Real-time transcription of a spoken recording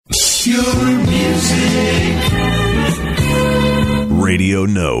your music. Radio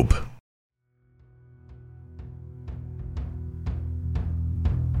Nope.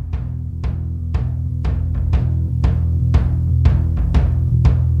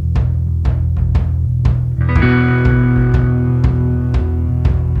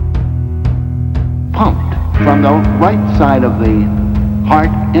 Pumped from the right side of the heart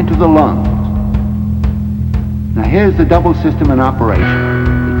into the lungs. Now here's the double system in operation.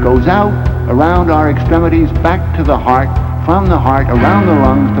 It goes out around our extremities back to the heart, from the heart around the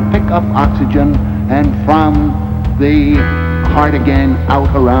lungs to pick up oxygen, and from the heart again out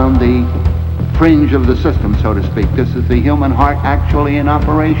around the fringe of the system, so to speak. This is the human heart actually in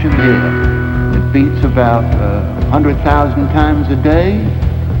operation here. It beats about 100,000 times a day,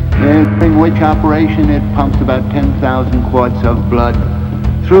 during which operation it pumps about 10,000 quarts of blood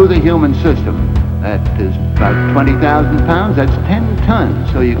through the human system. That is about 20,000 pounds, that's 10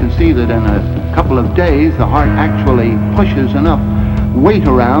 tons. So you can see that in a couple of days the heart actually pushes enough weight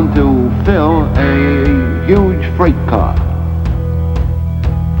around to fill a huge freight car.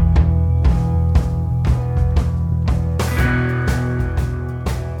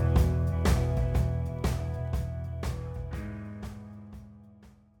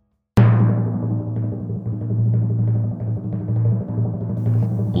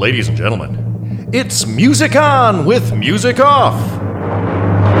 Ladies and gentlemen, it's Music On with Music Off.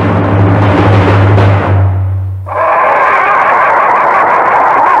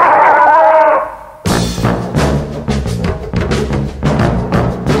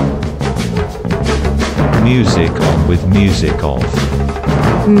 Music On with Music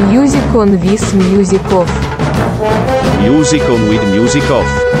Off. Music On with Music Off. Music On with Music Off.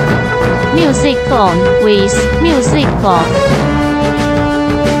 Music On with Music Off.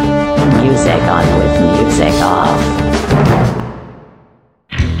 Music On with Music Off.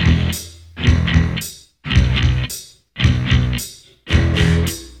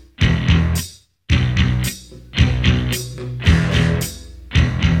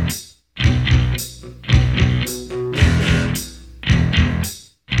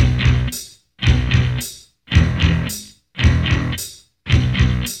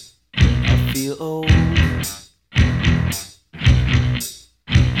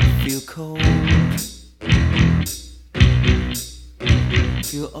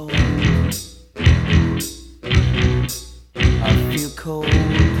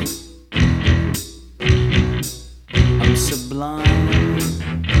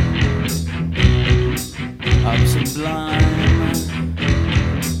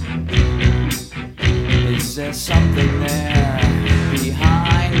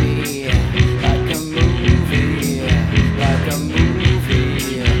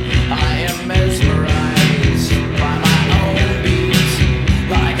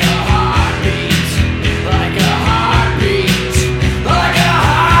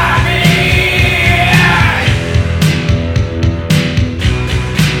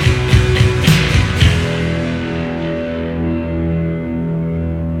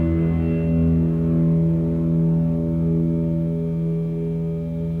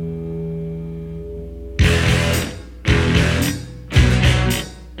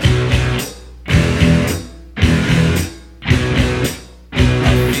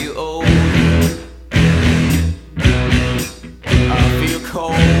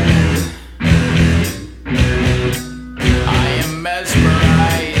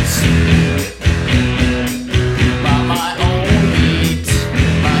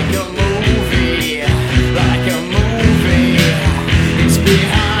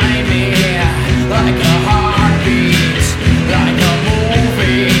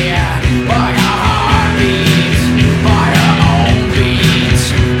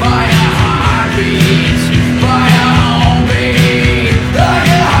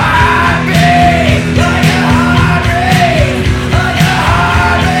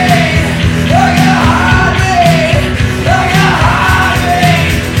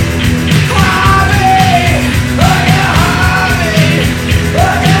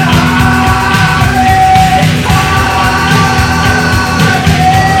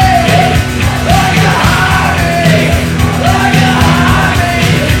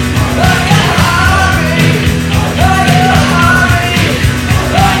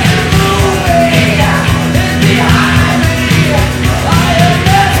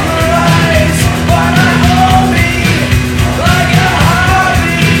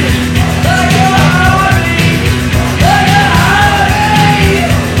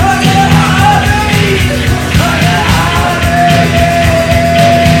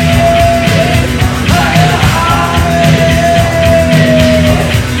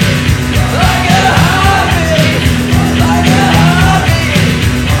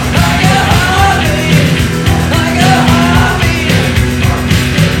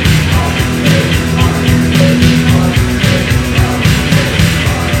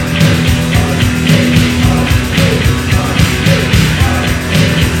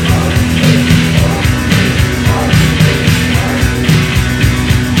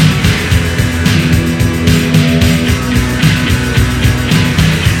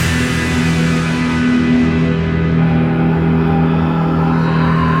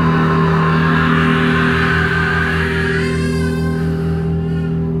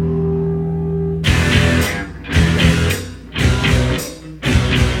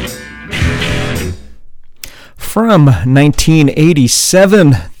 from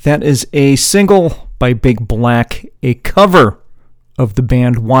 1987. That is a single by Big Black, a cover of the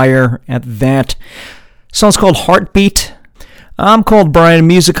band Wire at that. Song's called Heartbeat. I'm called Brian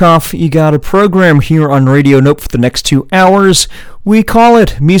Musikoff. You got a program here on Radio Nope for the next 2 hours. We call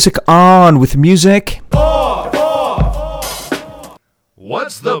it Music On with music.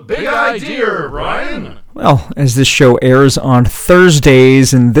 What's the big idea, Ryan? Well, as this show airs on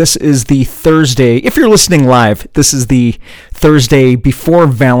Thursdays, and this is the Thursday, if you're listening live, this is the Thursday before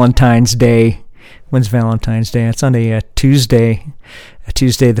Valentine's Day. When's Valentine's Day? It's on a Tuesday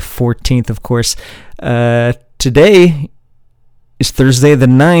the 14th, of course. Today is Thursday the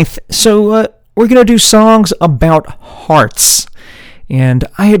 9th, so we're going to do songs about hearts. And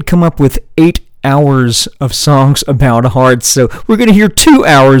I had come up with 8 hours of songs about hearts, so we're going to hear 2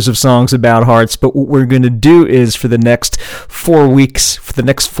 hours of songs about hearts, but what we're going to do is for the next 4 weeks, for the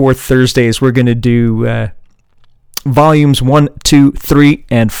next 4 Thursdays, we're going to do volumes 1, 2, 3,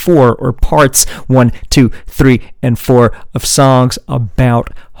 and 4, or parts 1, 2, 3, and 4 of songs about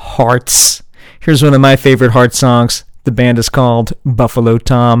hearts. Here's one of my favorite heart songs. The band is called Buffalo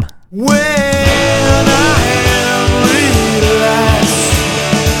Tom. Heart.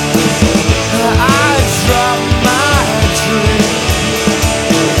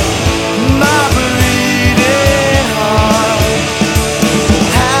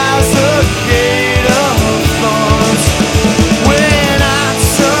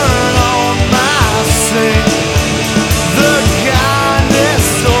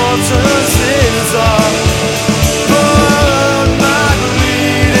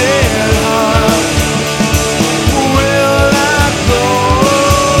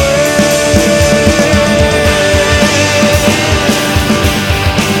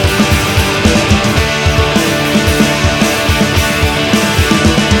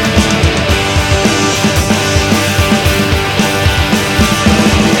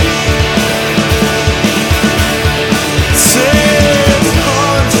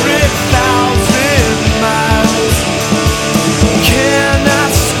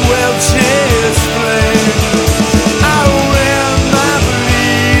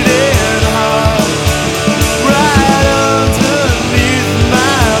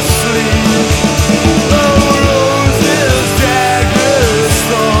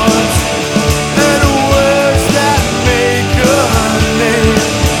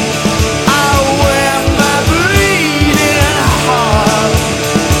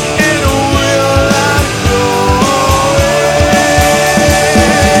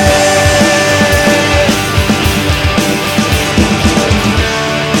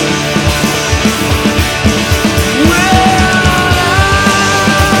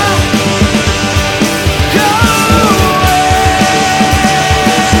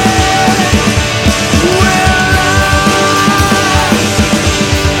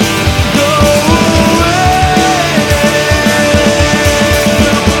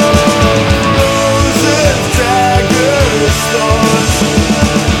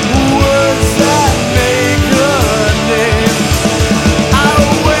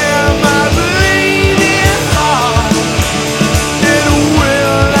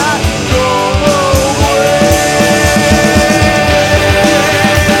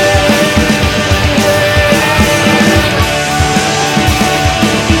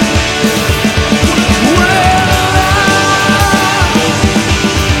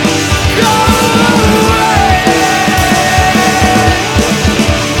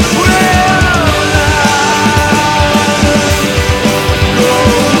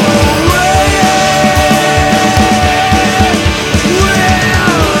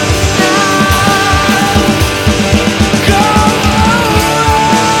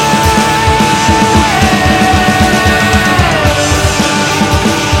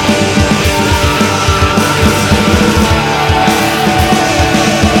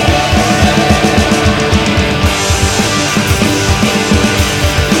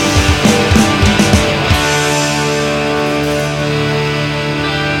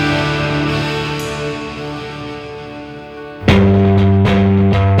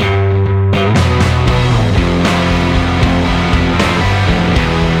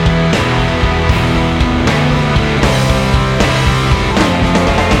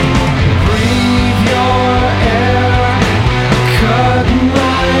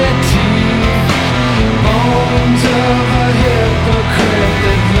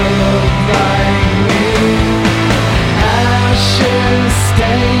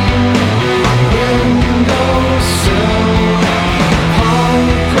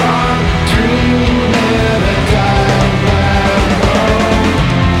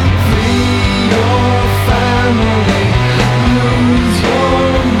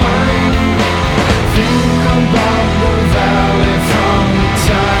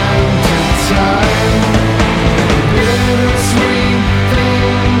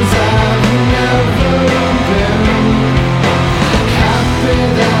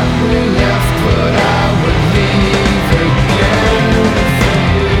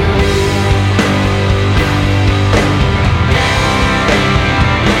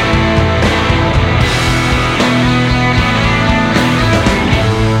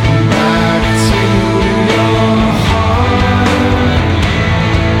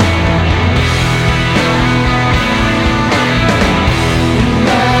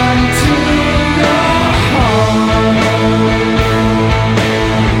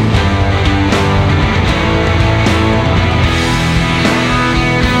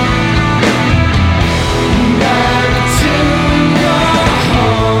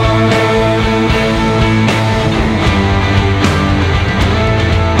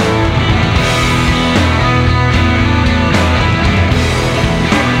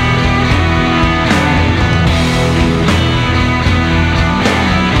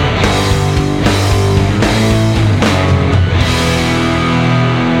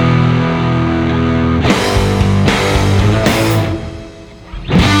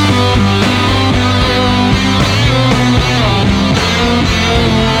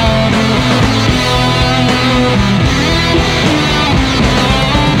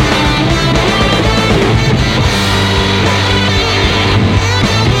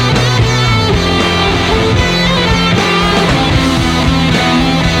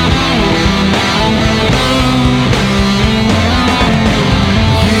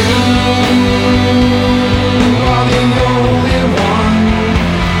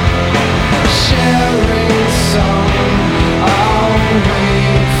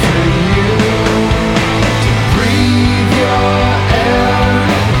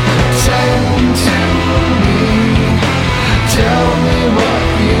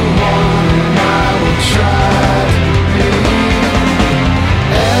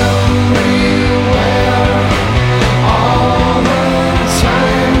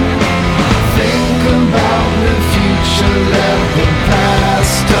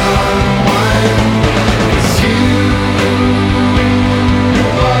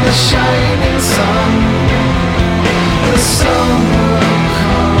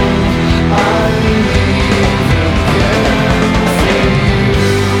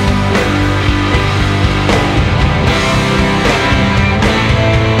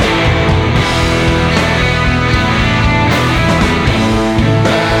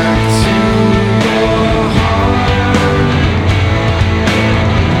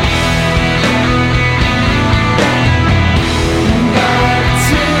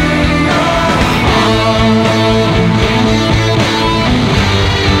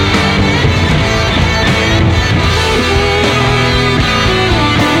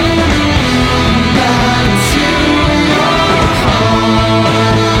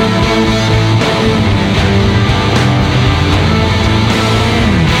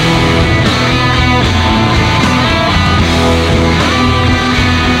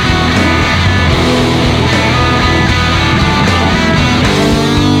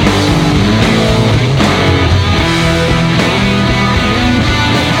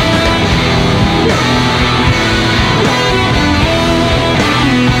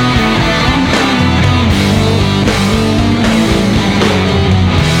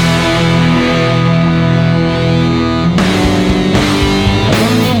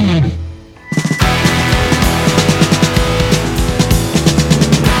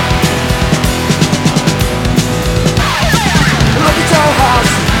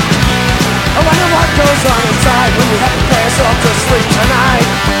 what's wrong inside when you have to play yourself to sleep tonight.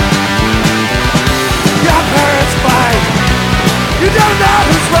 Your parents fight. You don't know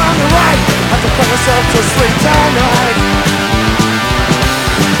who's wrong or right. Have to play yourself to sleep tonight.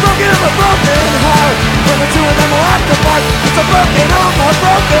 Broken of a broken heart. When the two of them will have to fight. It's a broken home, a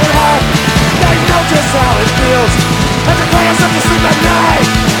broken heart. Now you know just how it feels. Have to play yourself to sleep at night.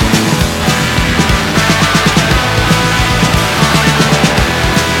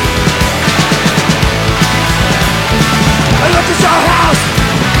 I looked at your house.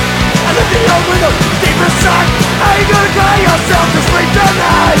 I looked at your window deep inside. How you gonna cry yourself to sleep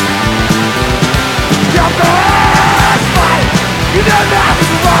tonight? Your parents fight. You don't know if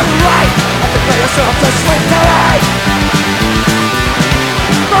it's wrong or right. Have to cry yourself to sleep tonight.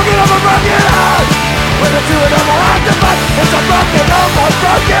 Broken of a broken heart. When the two of them will have to fight. It's a broken home, a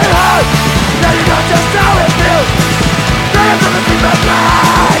broken heart. Now you know just how it feels. Cry yourself to sleep at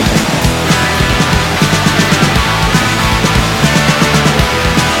night.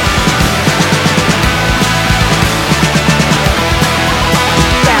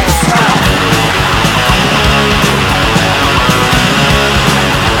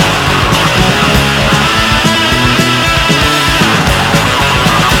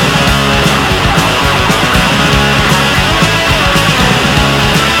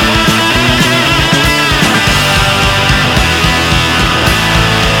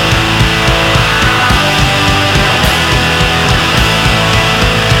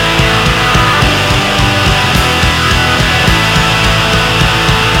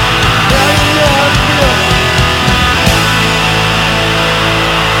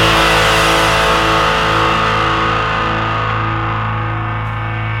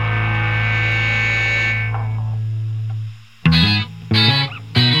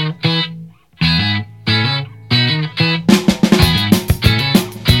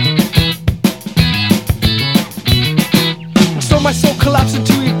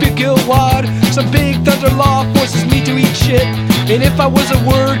 And if I was a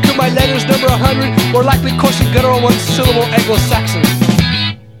word, could my letters number 100? Or likely question guttural one-syllable Anglo-Saxon?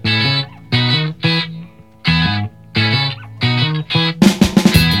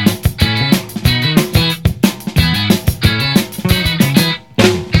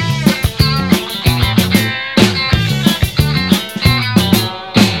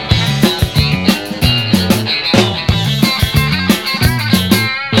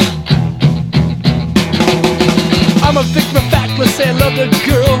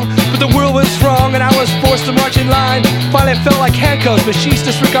 Finally I felt like handcuffs, but she's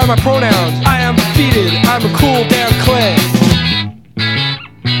disregarded my pronouns. I am defeated, I'm a cool damn clay.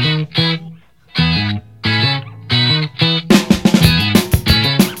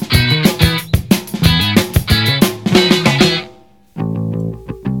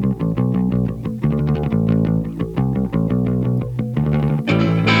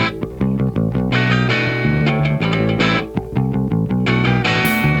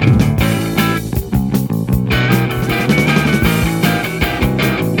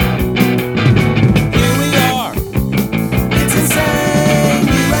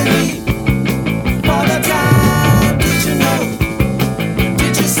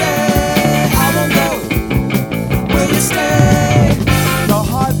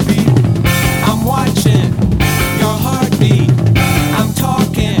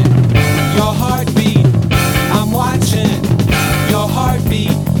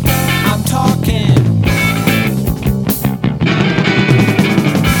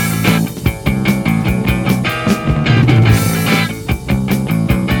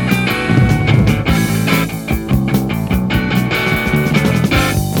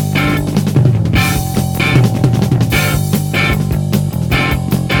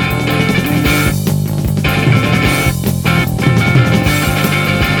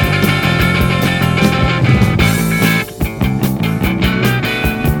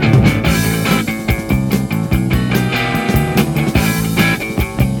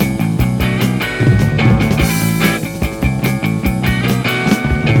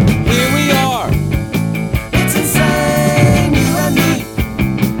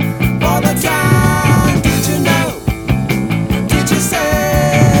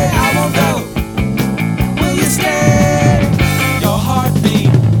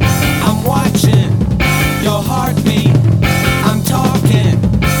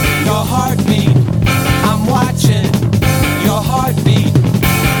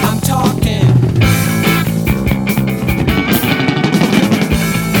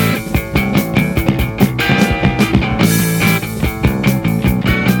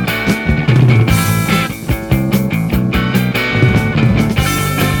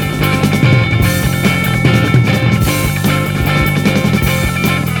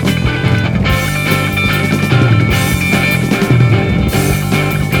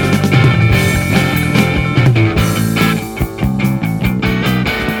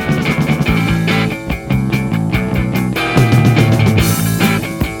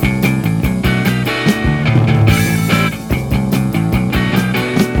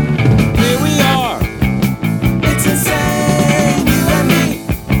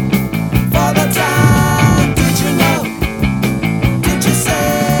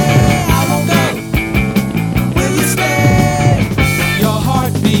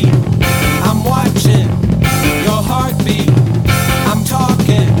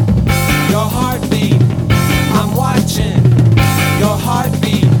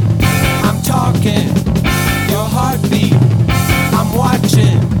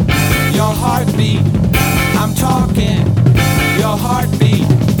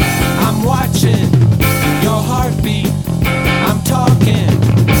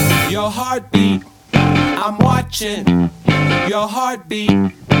 watching your heartbeat.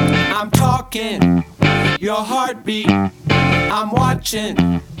 I'm talking your heartbeat. I'm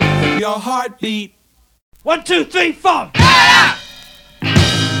watching your heartbeat. 1, 2, 3, 4.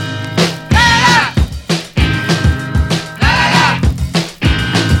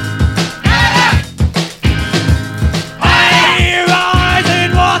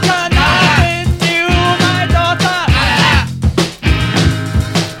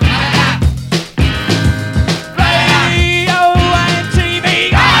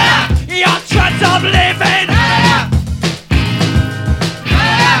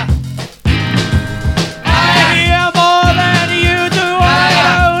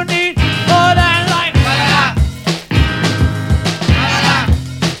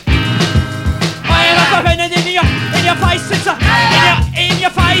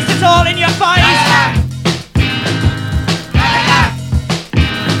 It's all in your face. Do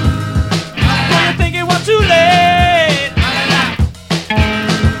you think it was too late?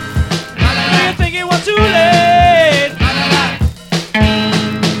 Do you think it was too late?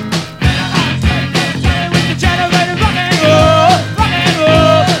 With the generator rock and roll, rock and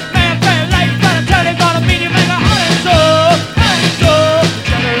roll. Man, man, life, gotta tell it, gonna mean you make a heart and soul,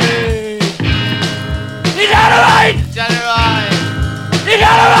 generate. Degenerate! Degenerate!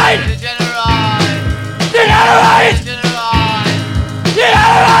 Degenerate! Degenerate! Degenerate!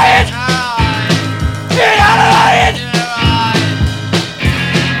 Degenerate! Degenerate!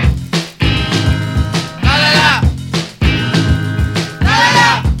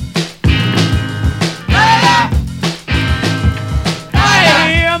 I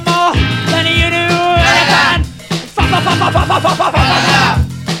hear more than you do in a band. Fa fa fa fa fa fa fa fa fa.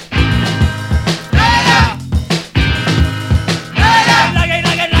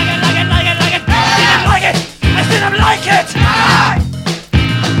 Like it!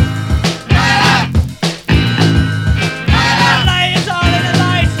 It's all in the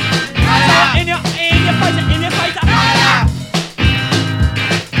light. In your face, in your face.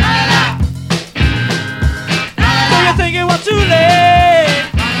 Do you think it was too late?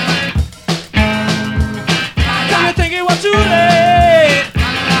 Do you think it was too late?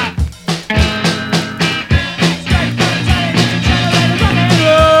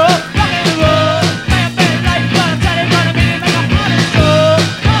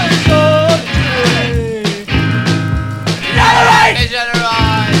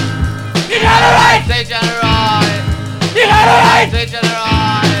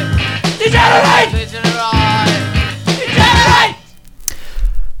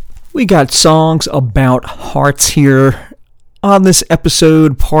 We got songs about hearts here on this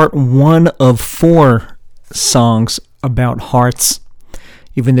episode, part 1 of 4 songs about hearts.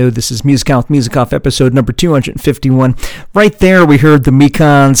 Even though this is Music On with Music Off episode number 251. Right there we heard the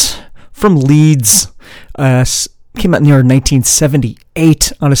Mekons from Leeds. Came out in the year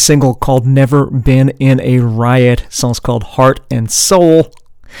 1978 on a single called Never Been in a Riot. The song's called Heart and Soul.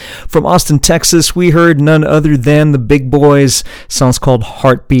 From Austin, Texas, we heard none other than the Big Boys. The song's called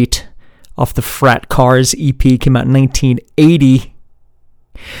Heartbeat off the Frat Cars EP. Came out in 1980.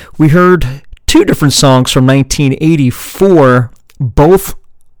 We heard 2 different songs from 1984, both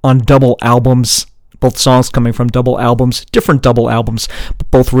on double albums. Both songs coming from double albums, different double albums,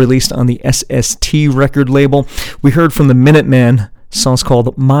 but both released on the SST record label. We heard from the Minutemen, songs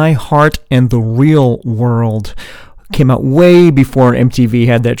called My Heart and the Real World. Came out way before MTV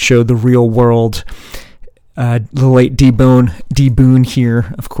had that show, The Real World. The late D-Boon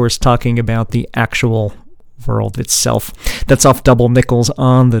here, of course, talking about the actual world itself. That's off Double Nickels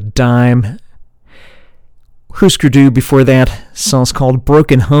on the Dime. Hüsker Dü before that, song's called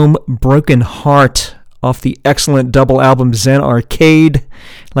Broken Home, Broken Heart off the excellent double album Zen Arcade.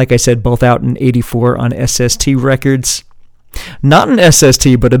 Like I said, both out in 84 on SST Records. Not an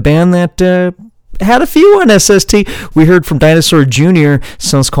SST, but a band that had a few on SST. We heard from Dinosaur Jr.,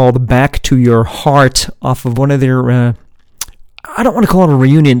 song's called Back to Your Heart off of one of their, I don't want to call it a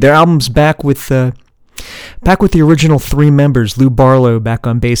reunion, their album's back with the original 3 members. Lou Barlow back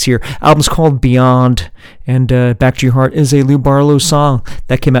on bass here. Album's called Beyond, and Back to Your Heart is a Lou Barlow song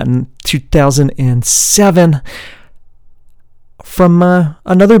that came out in 2007 from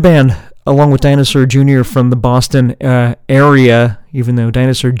another band along with Dinosaur Jr. from the Boston area, even though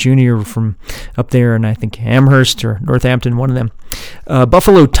Dinosaur Jr. from up there in I think Amherst or Northampton, one of them.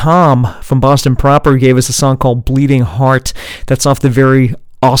 Buffalo Tom from Boston proper gave us a song called Bleeding Heart. That's off the very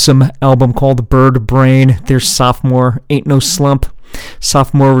awesome album called Birdbrain, their sophomore Ain't No Slump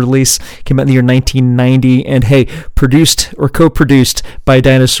sophomore release. Came out in the year 1990, and hey, produced or co-produced by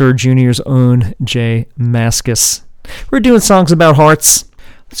Dinosaur Jr.'s own Jay Mascis. We're doing songs about hearts.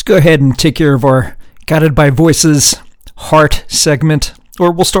 Let's go ahead and take care of our Guided by Voices Heart segment.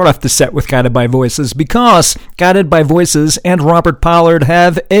 Or we'll start off the set with Guided by Voices because Guided by Voices and Robert Pollard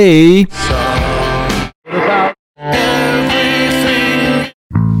have a...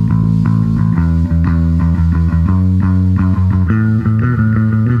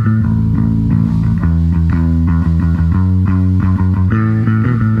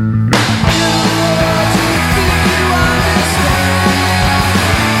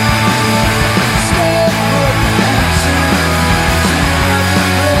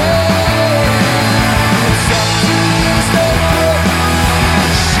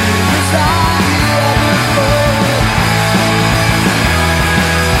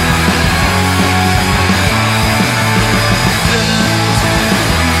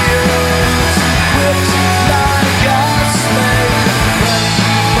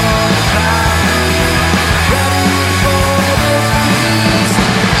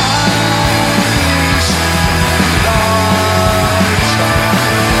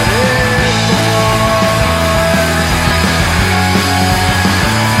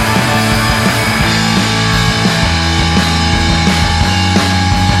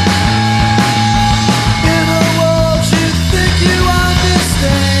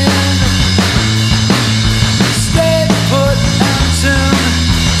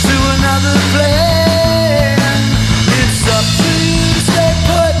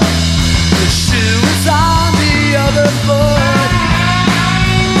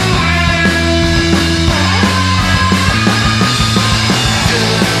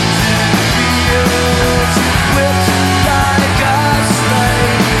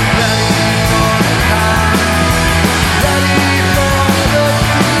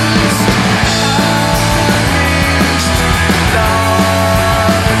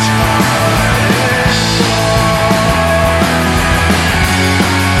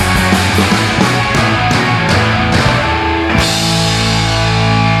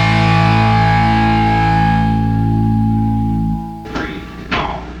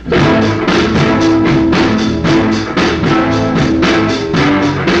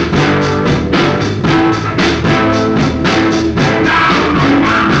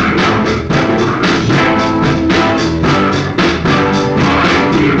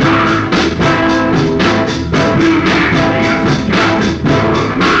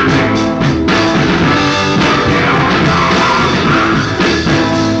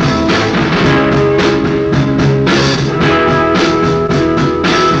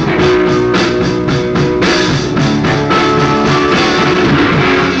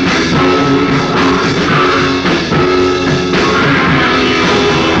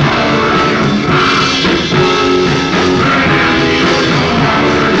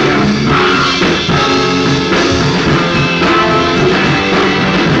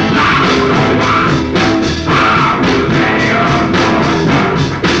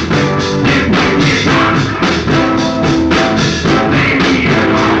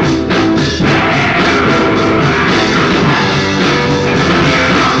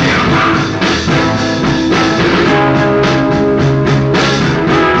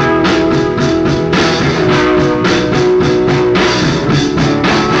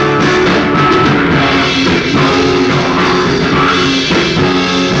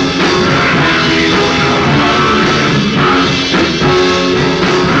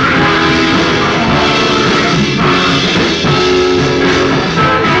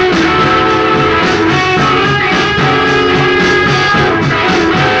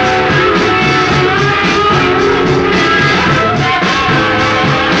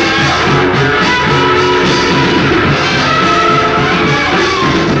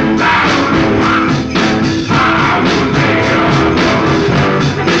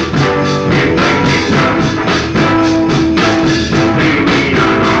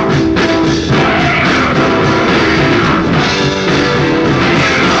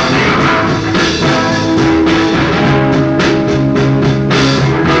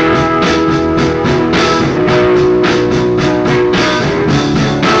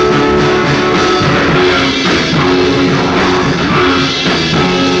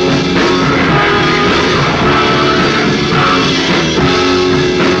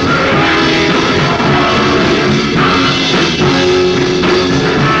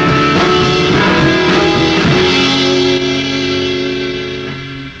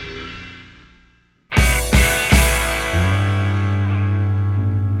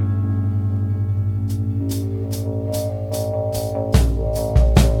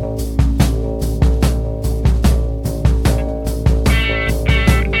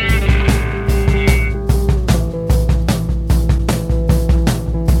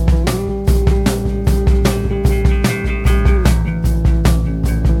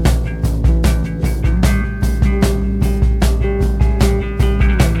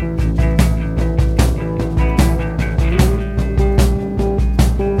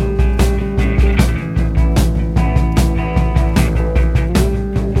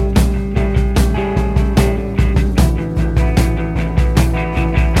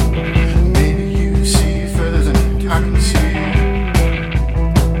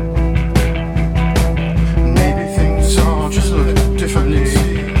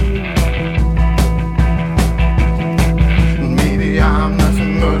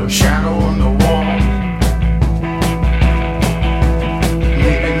 nothing but a shadow on the wall.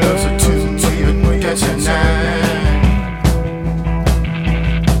 Maybe love's a tune to your dance at night.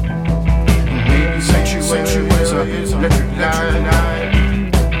 Maybe sanctuary is a electric light.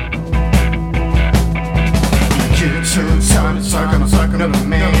 Get so tired, it's like I'm another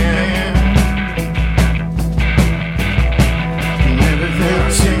man. And everything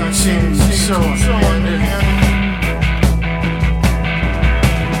I seems so unending.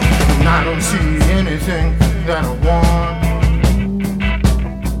 And I don't see anything that I want.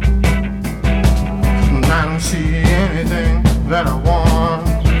 And I don't see anything that I want.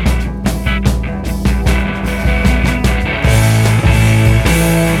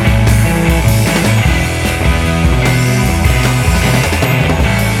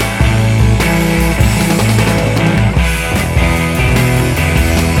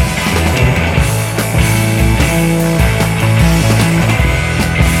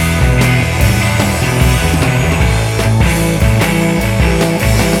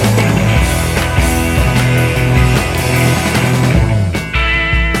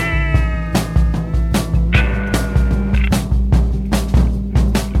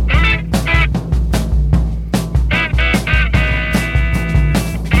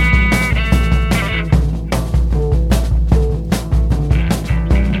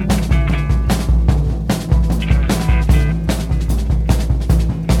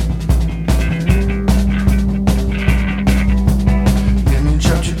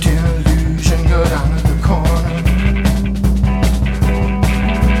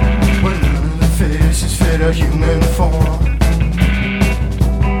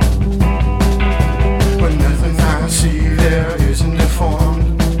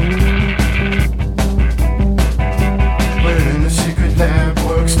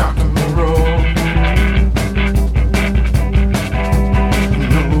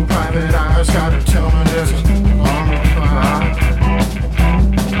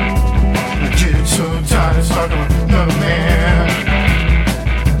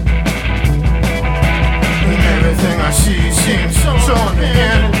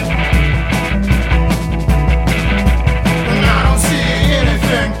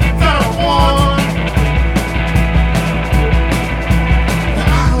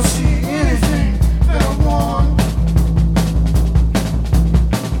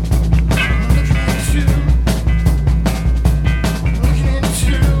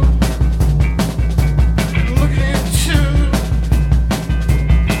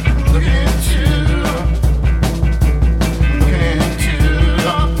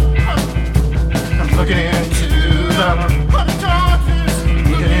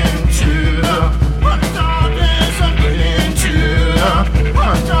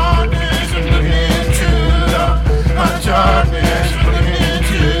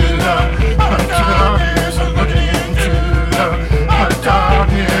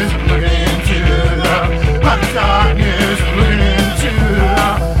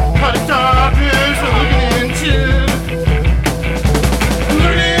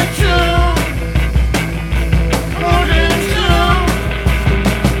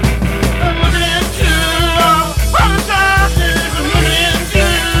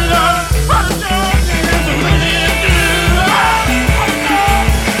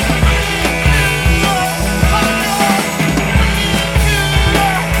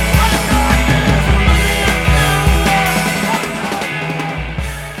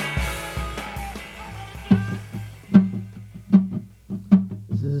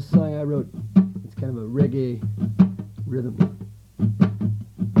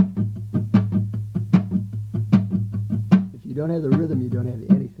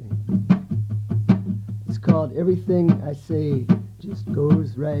 Everything I say just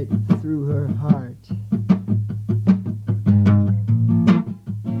goes right through her heart.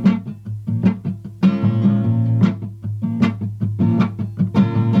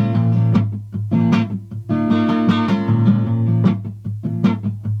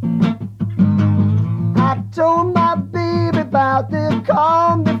 I told my baby about the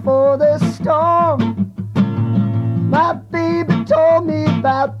calm before the storm. My baby told me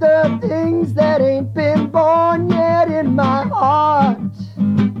about the things that ain't been born yet in my heart.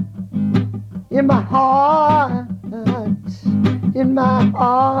 In my heart. In my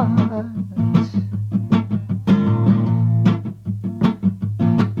heart.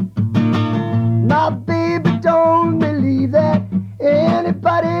 My baby don't believe that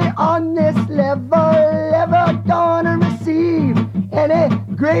anybody on this level ever gonna receive any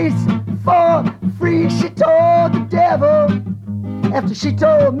grace for free. She told the devil after she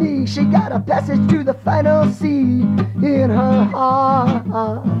told me she got a passage to the final sea. in her heart,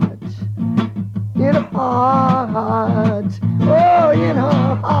 in her heart, oh, in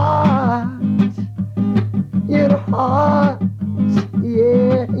her heart, in her heart,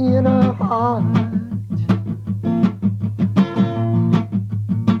 yeah, in her heart.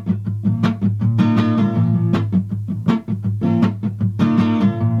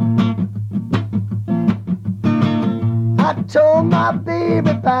 I told my baby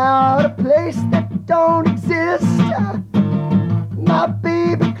about a place that don't exist. My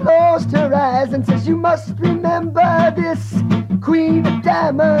baby closed her eyes and says, you must remember this. Queen of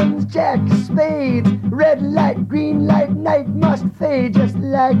diamonds, jack of spades, red light, green light, night must fade, just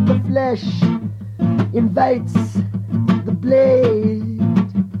like the flesh invites the blade.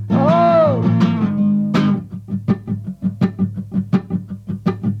 Oh,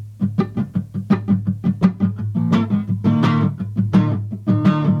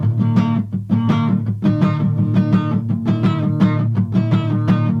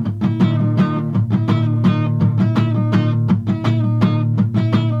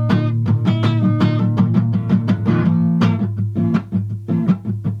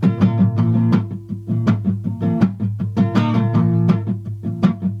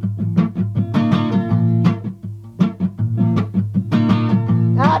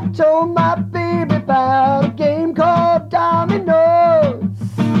 told my baby about a game called Dominoes.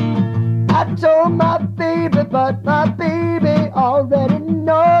 I told my baby, but my baby already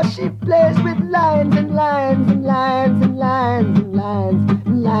knows. She plays with lines and lines and lines and lines and lines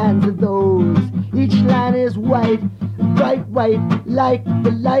and lines of those. Each line is white, bright white, like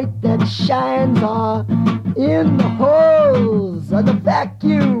the light that shines in the holes of the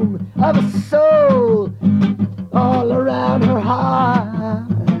vacuum of a soul. All around her heart,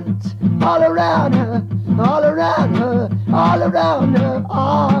 all around her, all around her, all around her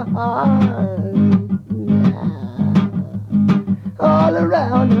heart, all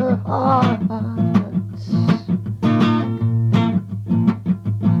around her heart.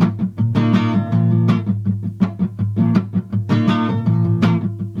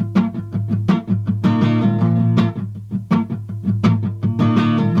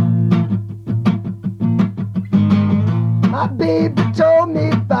 My baby told me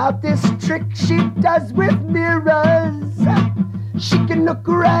about this trick she does with mirrors. She can look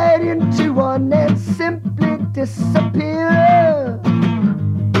right into one and simply disappear.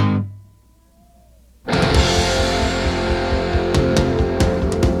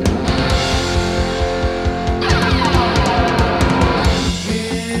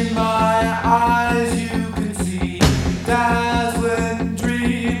 In my eyes you can see dazzling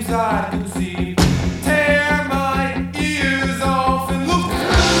dreams I can see. Tear my ears off and look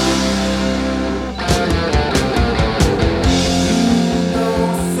through. You know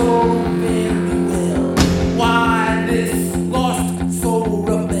so very well why this lost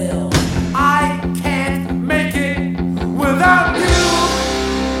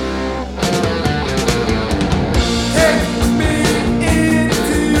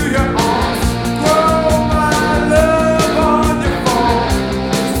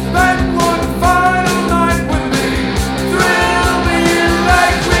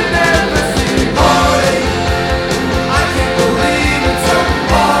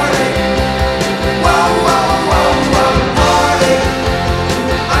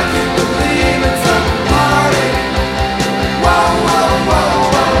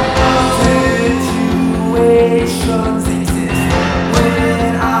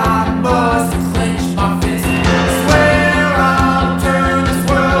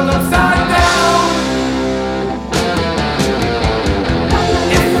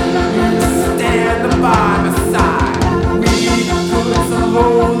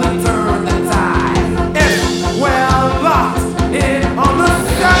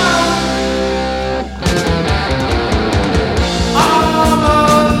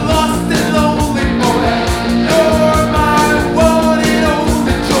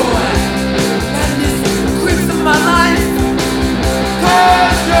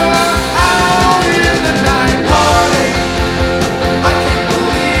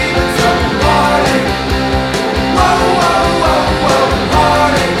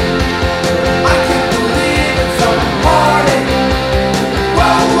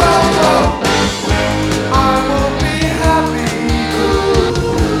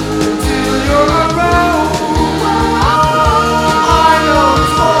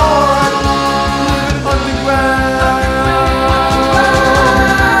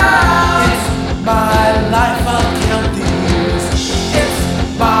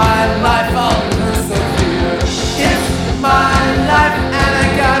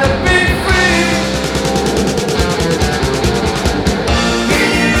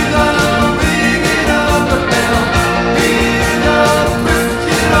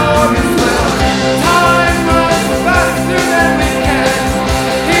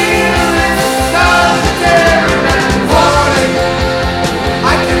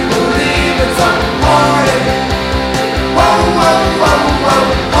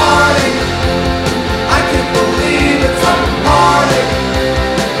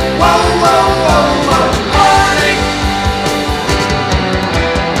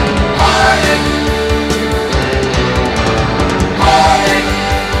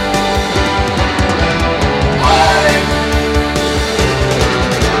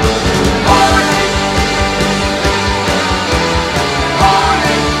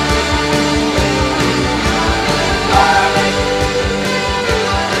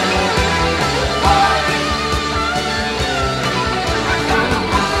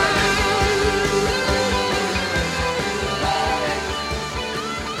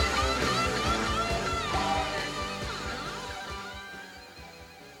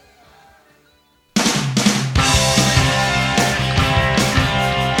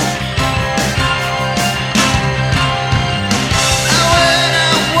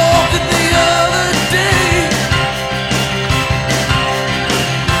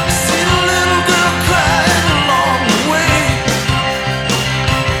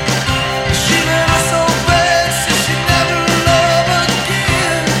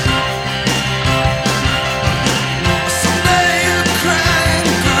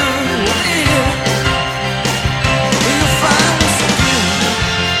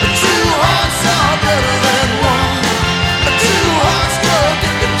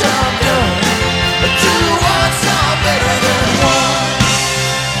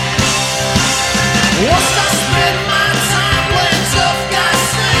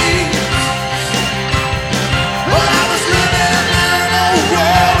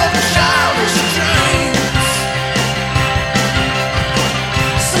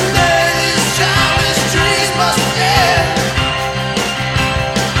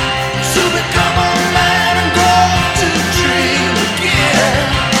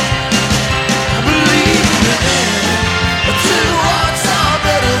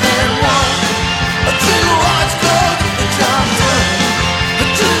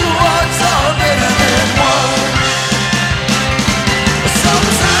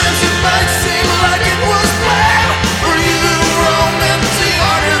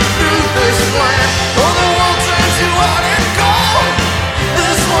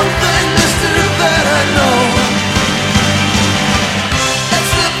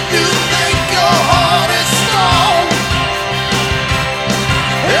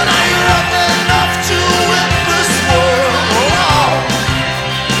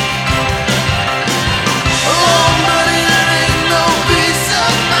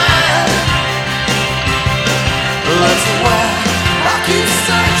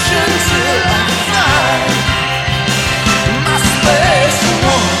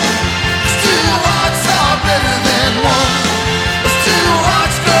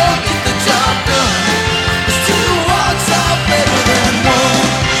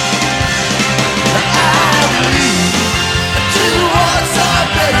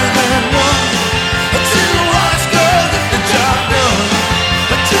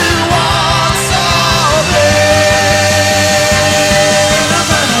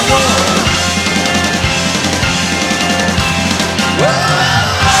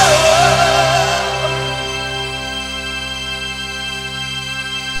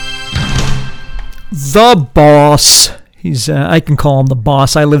the boss. He's I can call him the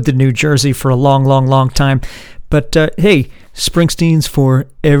boss. I lived in New Jersey for a long time. But hey, Springsteen's for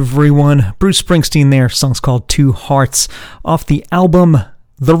everyone. Bruce Springsteen there. Song's called Two Hearts off the album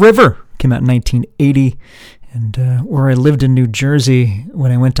The River. Came out in 1980. And where I lived in New Jersey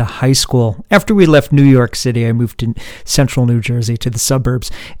when I went to high school. After we left New York City, I moved to central New Jersey, to the suburbs.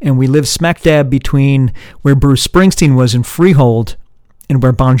 And we lived smack dab between where Bruce Springsteen was in Freehold and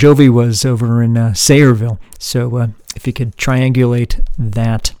where Bon Jovi was over in Sayreville. So if you could triangulate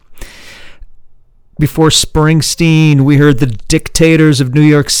that. Before Springsteen, we heard the Dictators of New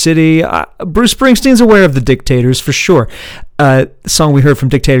York City. Bruce Springsteen's aware of the Dictators, for sure. The song we heard from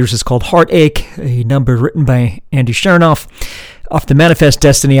Dictators is called Heartache, a number written by Andy Chernoff. Off the Manifest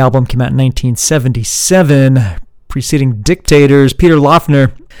Destiny album, came out in 1977. Preceding Dictators, Peter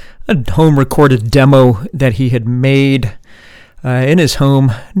Laughner, a home-recorded demo that he had made in his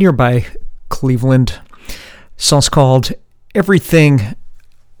home nearby Cleveland. Song's called Everything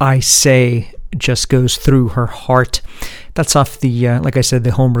I Say Just Goes Through Her Heart. That's off the, like I said,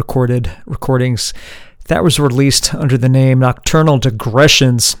 the home recorded recordings. That was released under the name Nocturnal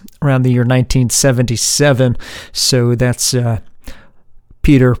Digressions around the year 1977. So that's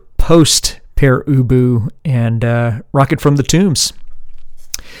Peter post Pere Ubu and Rocket from the Tombs.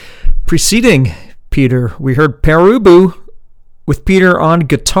 Preceding Peter, we heard Pere Ubu with Peter on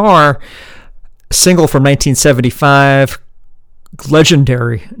guitar, a single from 1975,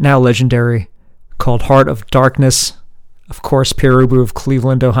 now legendary, called Heart of Darkness. Of course, Pere Ubu of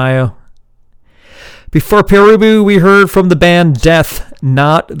Cleveland, Ohio. Before Pere Ubu, we heard from the band Death,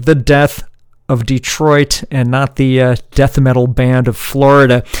 not the Death of Detroit and not the death metal band of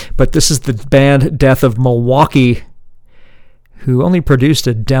Florida, but this is the band Death of Milwaukee, who only produced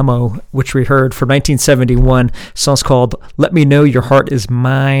a demo, which we heard from 1971. Song's called Let Me Know Your Heart Is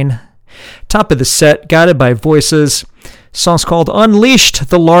Mine. Top of the set, Guided by Voices. Song's called Unleashed,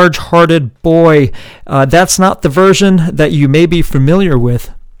 the Large-Hearted Boy. That's not the version that you may be familiar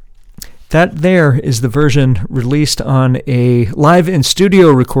with. That there is the version released on a live in studio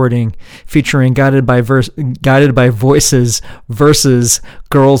recording featuring Guided by Voices versus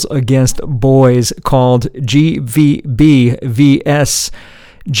Girls Against Boys called GVSB.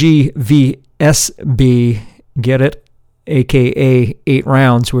 Get it? AKA 8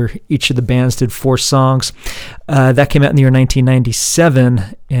 Rounds, where each of the bands did 4 songs. That came out in the year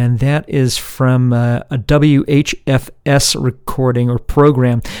 1997, and that is from a WHFS recording or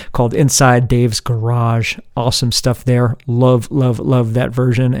program called Inside Dave's Garage. Awesome stuff there. Love that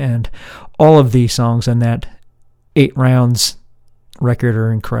version, and all of the songs on that 8 Rounds record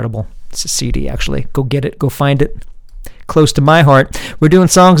are incredible. It's a CD, actually. Go get it. Go find it. Close to my heart. We're doing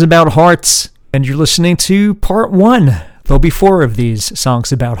songs about hearts, and you're listening to part 1. There'll be 4 of these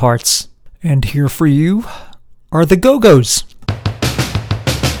songs about hearts. And here for you are the Go-Gos.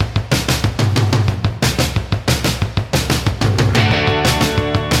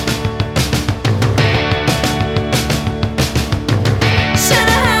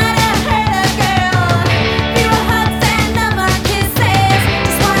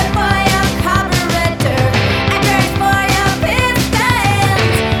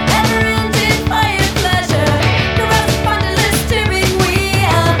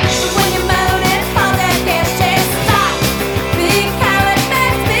 Big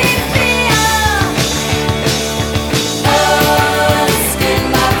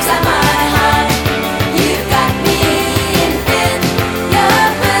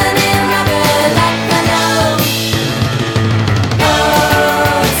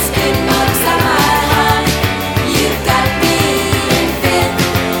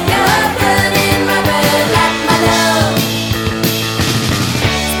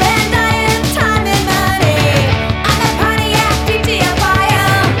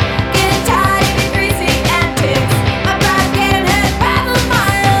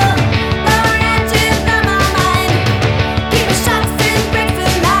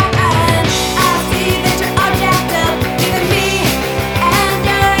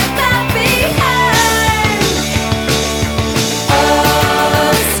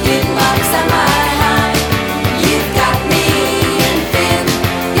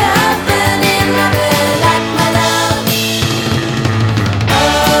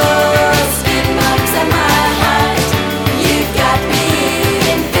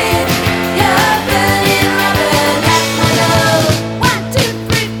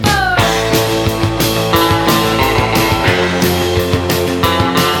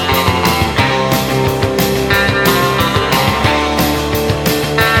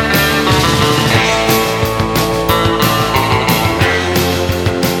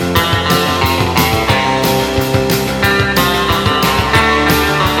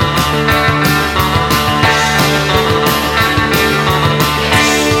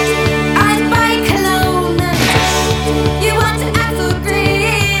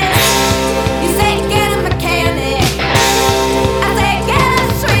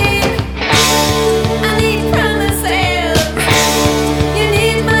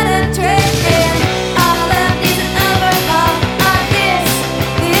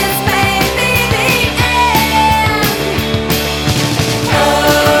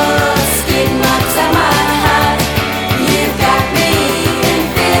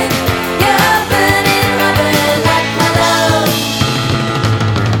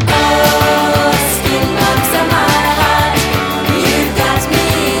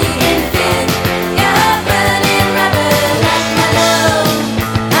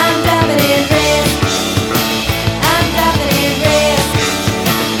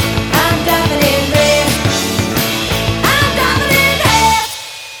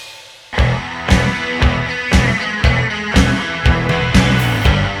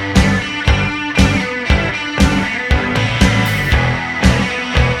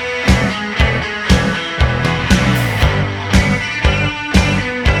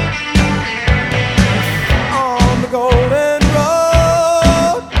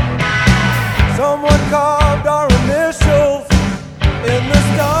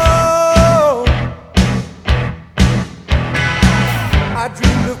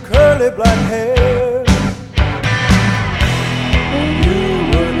curly black hair. You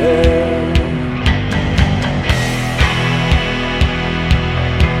were there.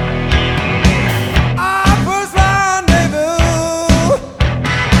 Our first rendezvous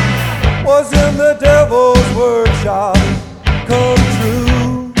was in the devil's workshop. Come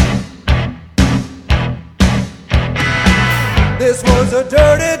true. This was a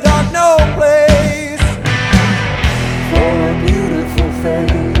dirty, dark, no place for a beautiful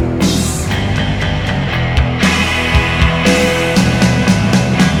face.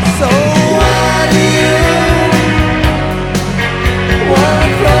 So why do you want to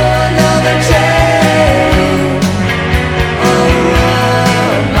throw another chain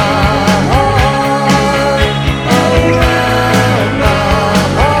around my heart, around my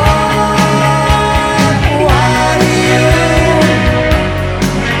heart? Why do you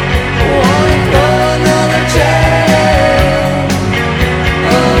want to throw another chain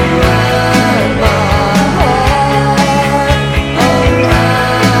around my heart,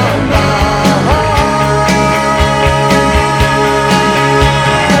 around my heart?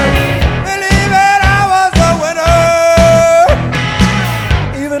 Believe it, I was a winner,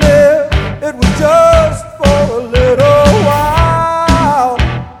 even if it was just for a little while.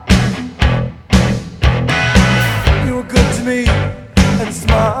 You were good to me and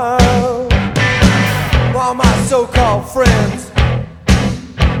smiled, while my so-called friends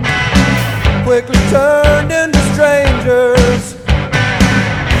quickly turned into strangers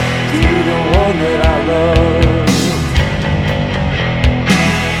to the one that I loved.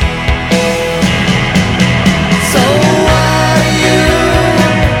 So why do you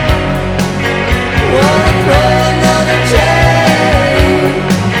want to throw another chain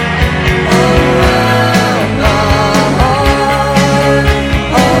around my heart,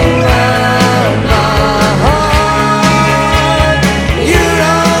 around my heart? You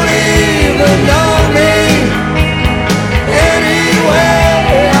don't even know me anyway.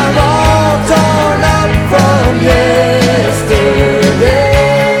 I'm all torn up from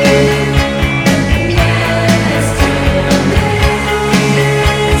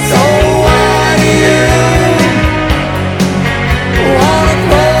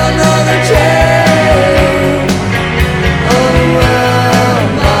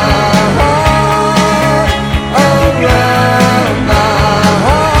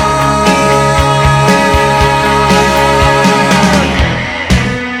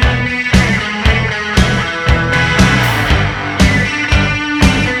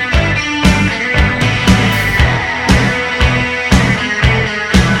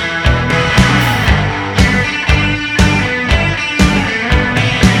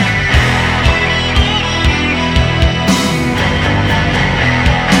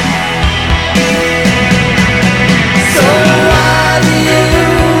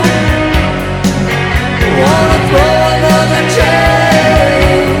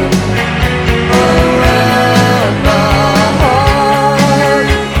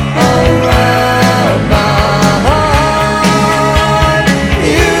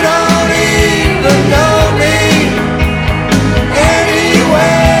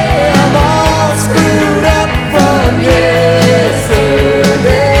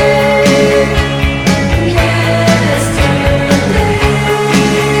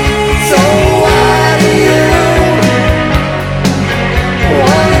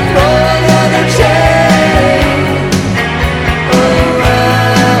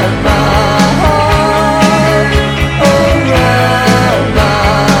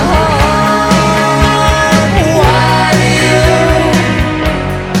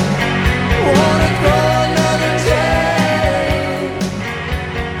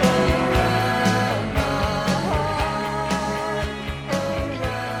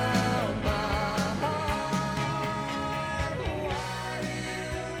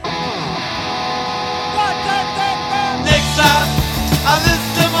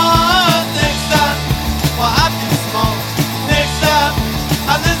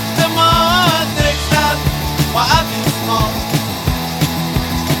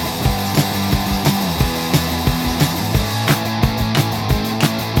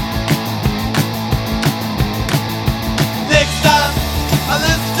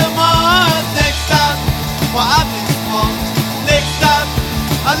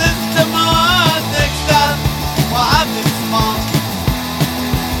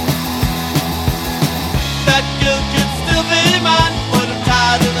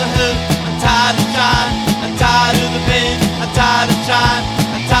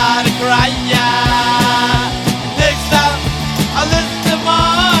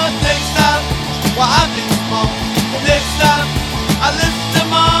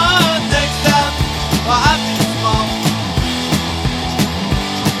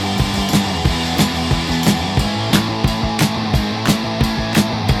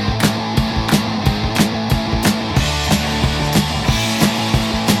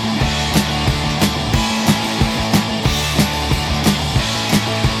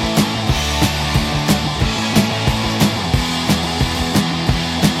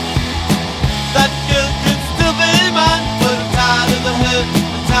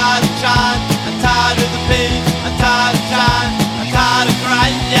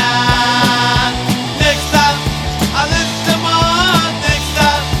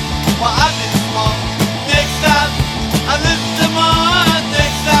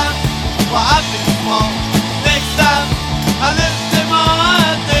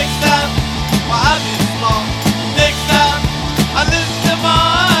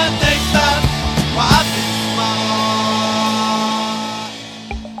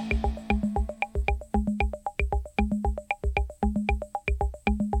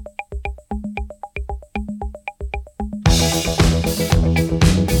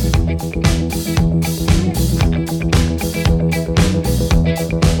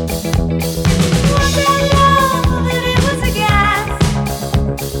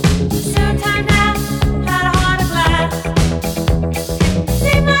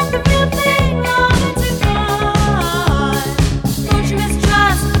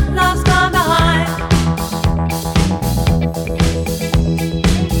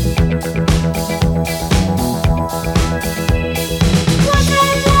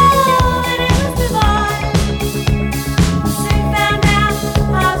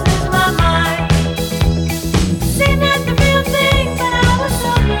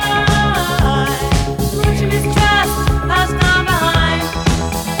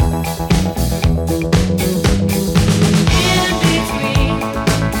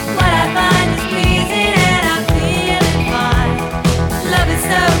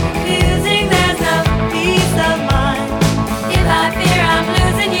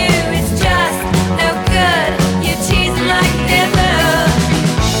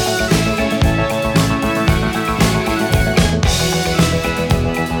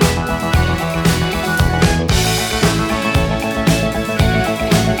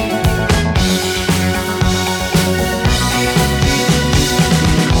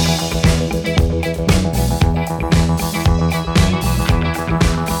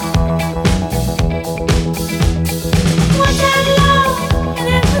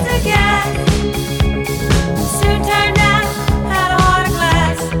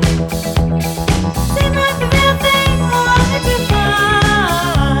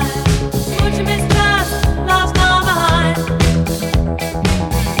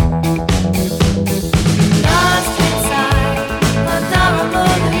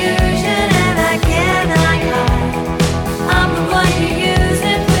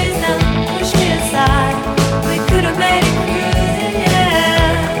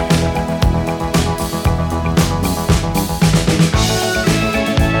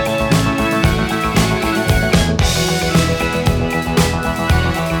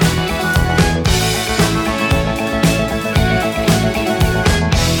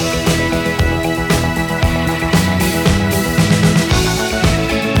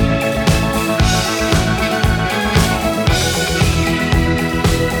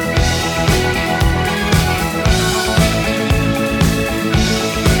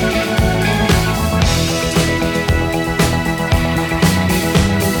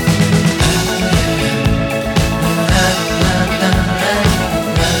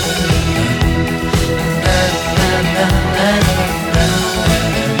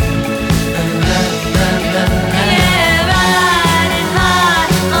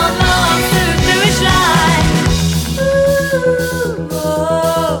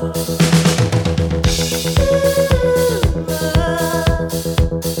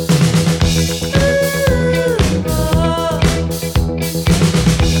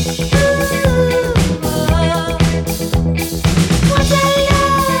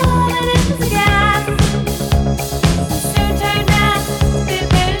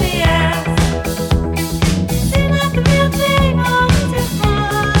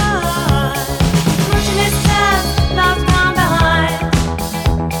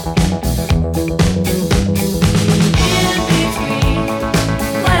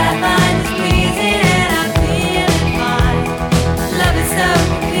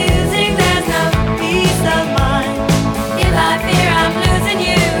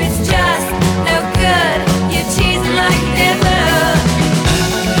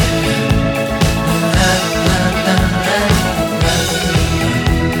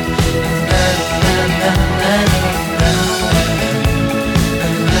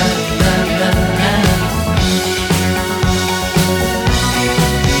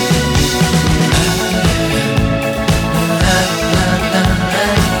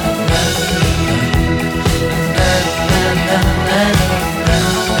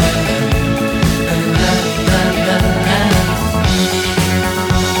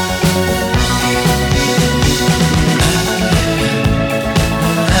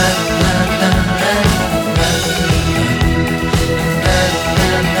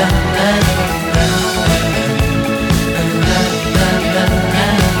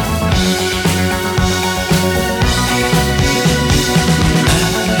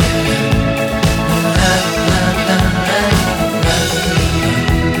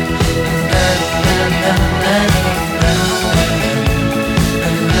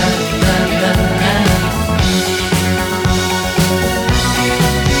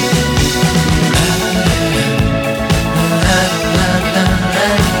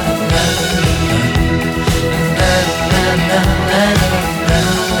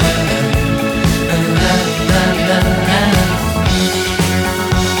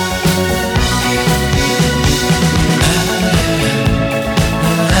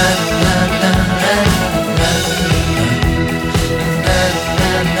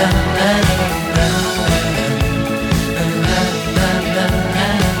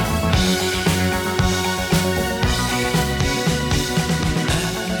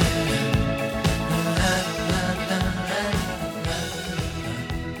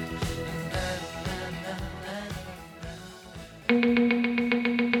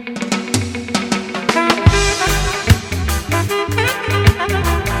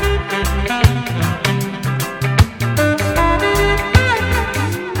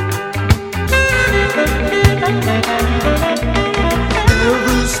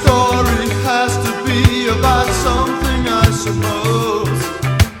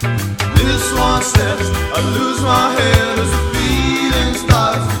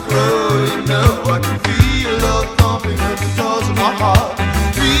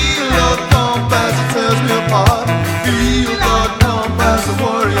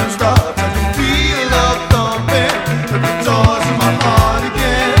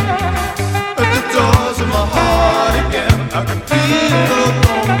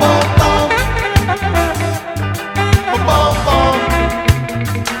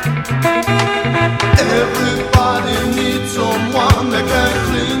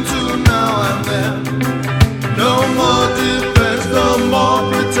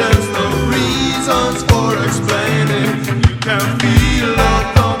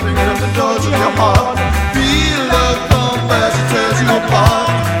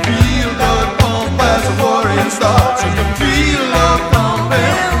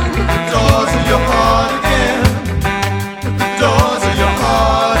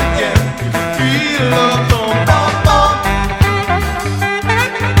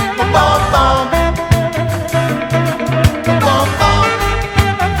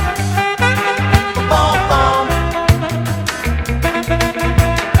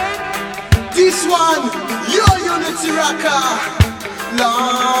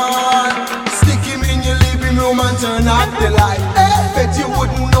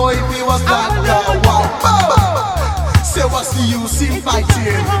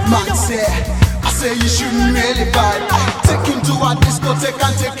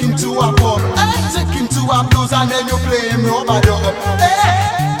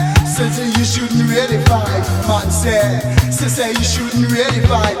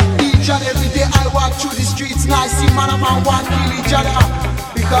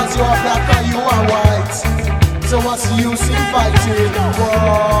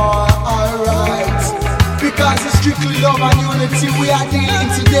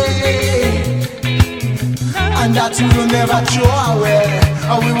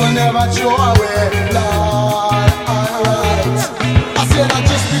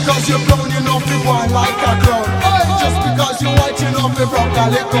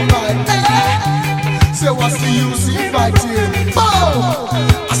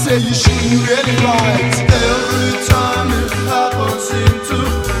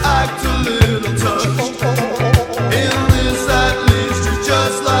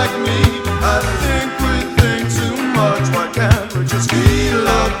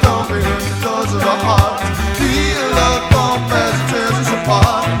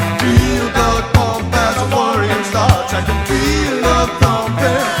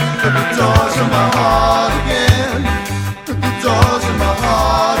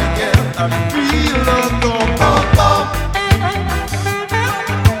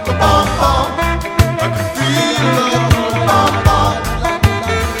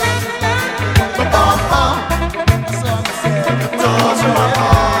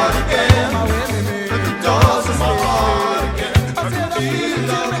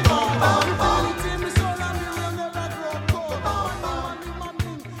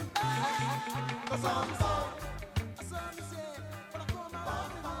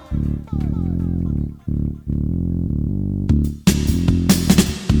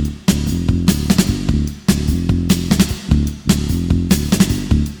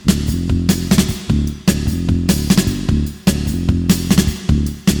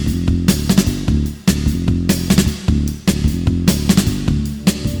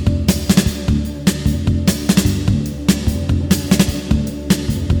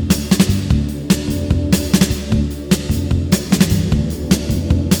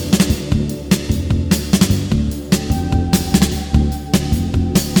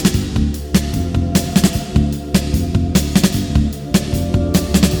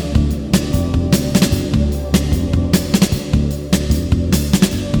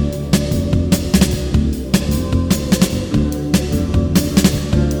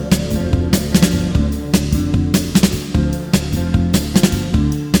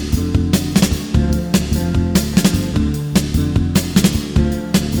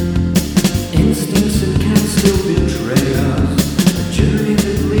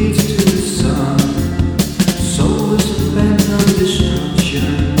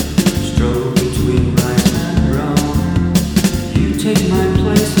take my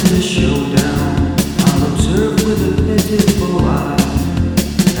place in the showdown. I'll observe with a pitiful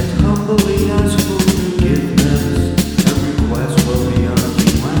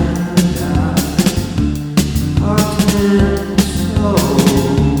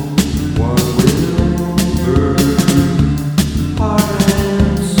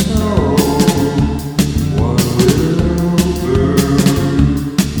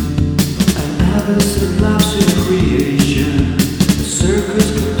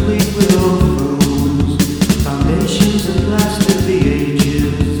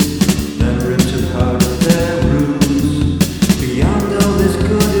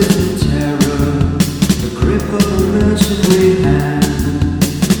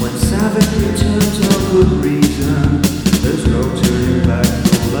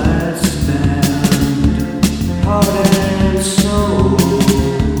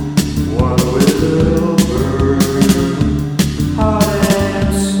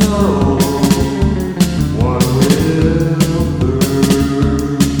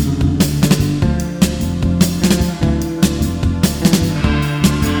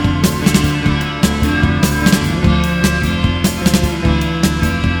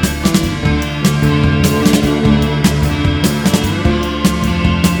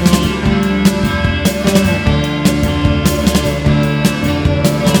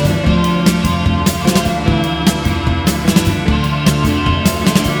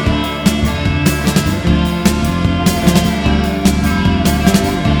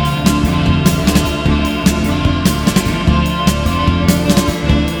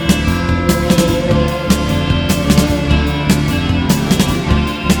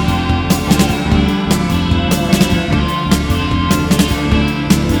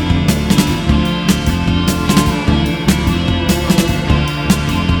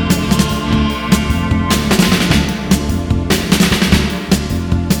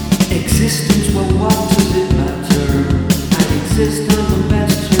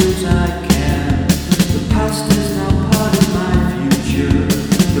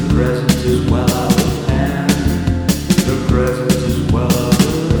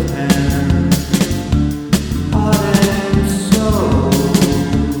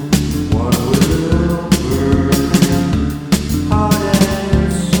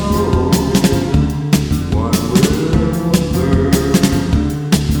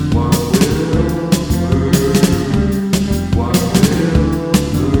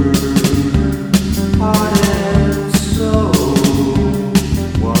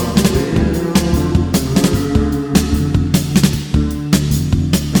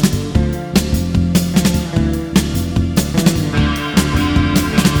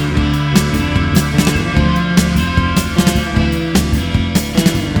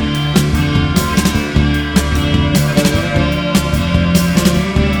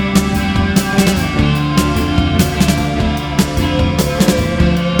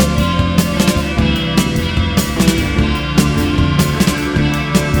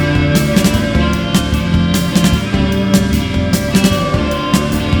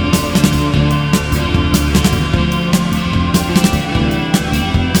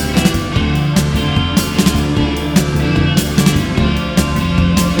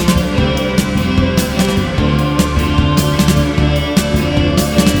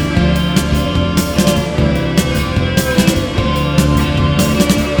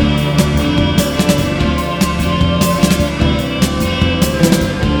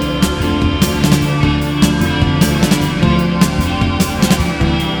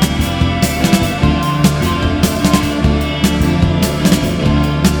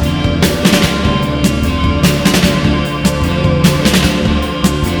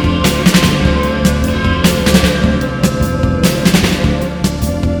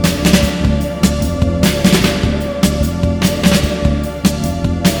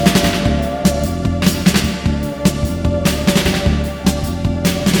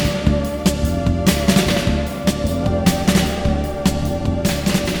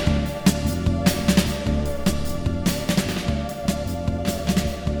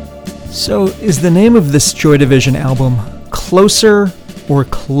So, is the name of this Joy Division album Closer or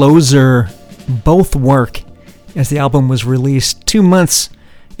Closer? Both work, as the album was released 2 months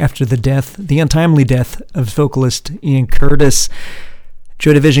after the untimely death of vocalist Ian Curtis.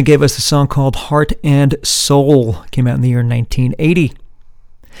 Joy Division gave us a song called Heart and Soul. Came out in the year 1980.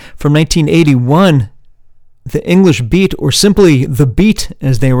 From 1981, the English Beat, or simply The Beat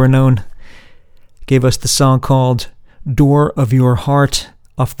as they were known, gave us the song called Door of Your Heart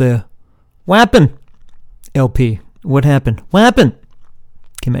off the Wha'ppen LP. What happened? Wha'ppen!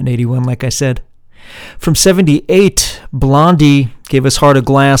 Came out in 81, like I said. From 78, Blondie gave us Heart of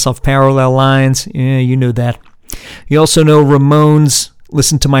Glass off Parallel Lines. Yeah, you know that. You also know Ramones,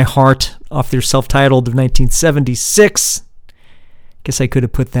 Listen to My Heart off their self-titled of 1976. Guess I could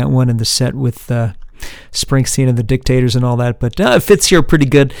have put that one in the set with Springsteen and the Dictators and all that, but it fits here pretty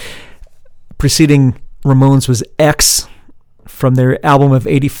good. Preceding Ramones was X from their album of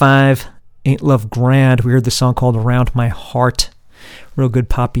 85, Ain't Love Grand. We heard the song called Around My Heart. Real good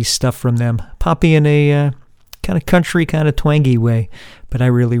poppy stuff from them. Poppy in a kind of country, kind of twangy way, but I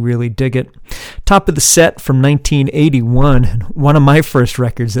really, really dig it. Top of the set from 1981, one of my first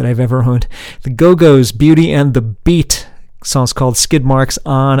records that I've ever owned. The Go-Gos, Beauty and the Beat. Song's called Skidmarks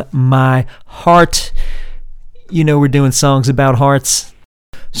on My Heart. You know we're doing songs about hearts.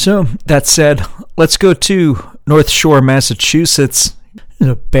 So, that said, let's go to North Shore, Massachusetts.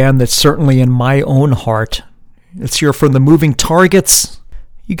 A band that's certainly in my own heart. Let's hear from the Moving Targets.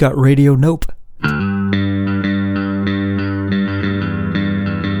 You got Radio Nope.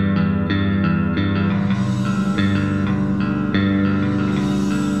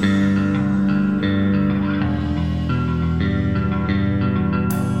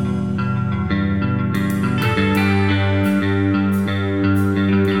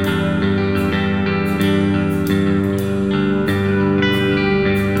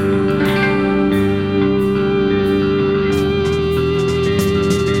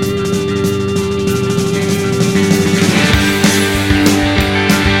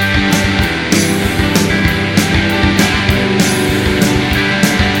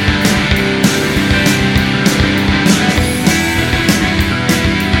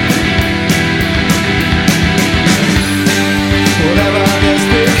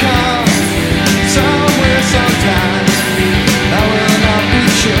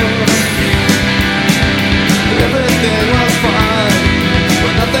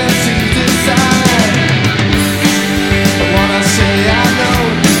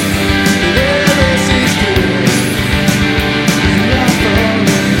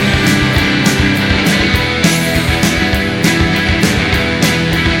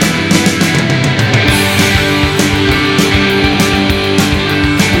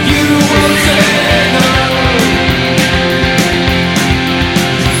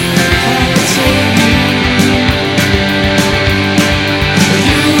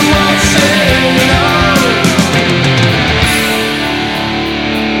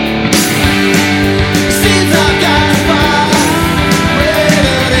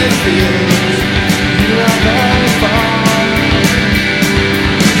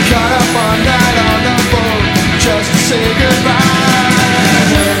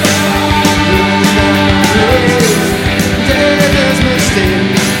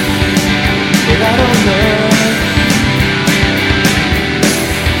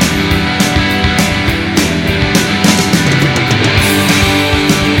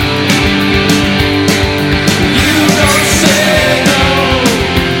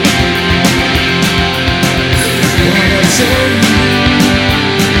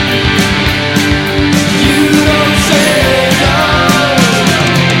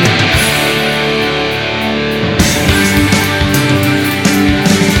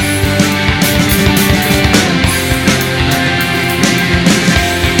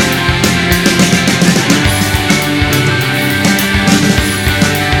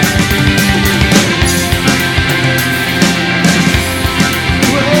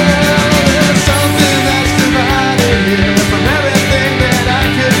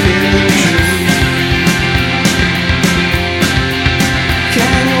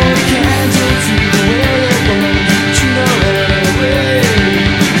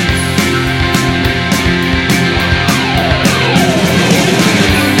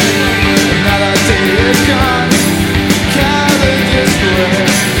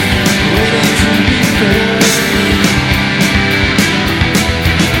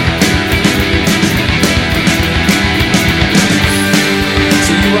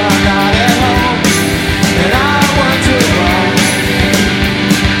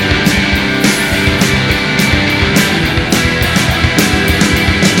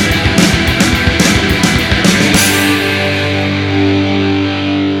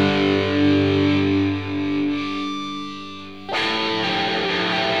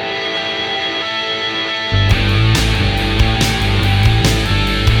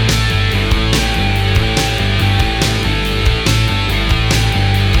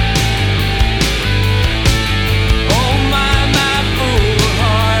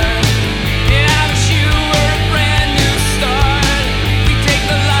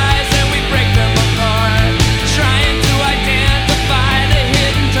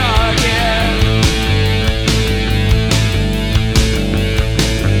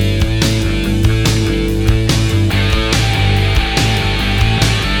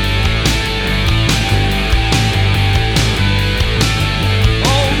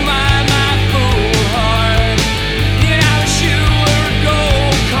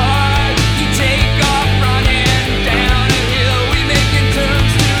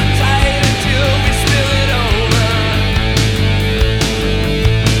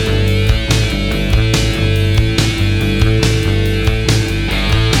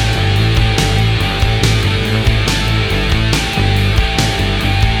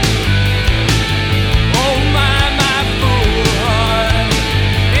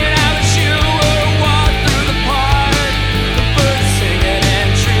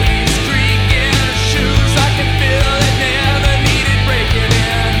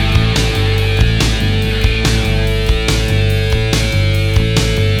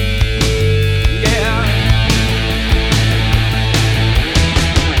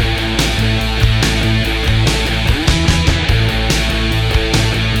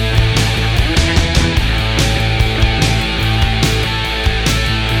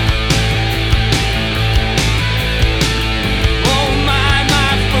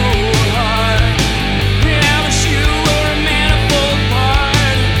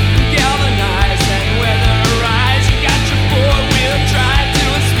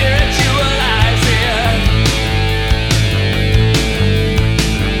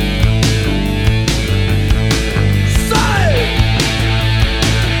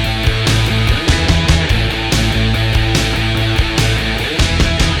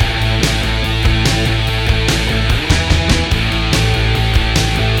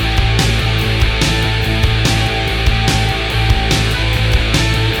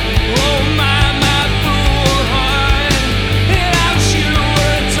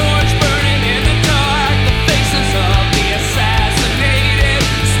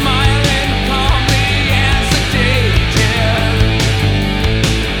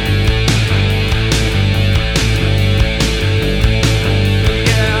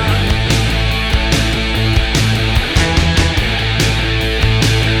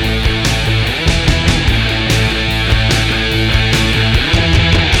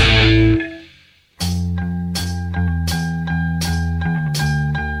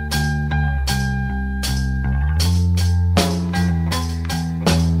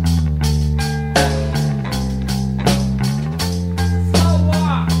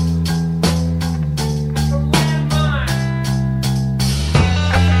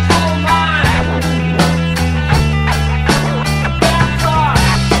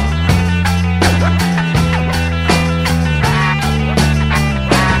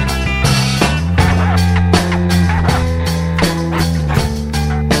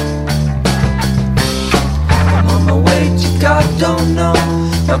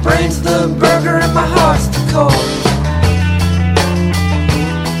 My brain's the burger and my heart's the cold.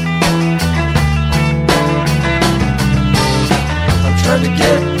 I'm trying to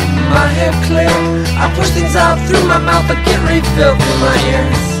get my head clear. I push things out through my mouth. I get refilled through my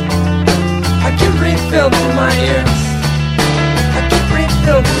ears. I get refilled through my ears. I get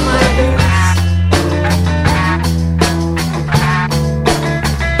refilled through my ears.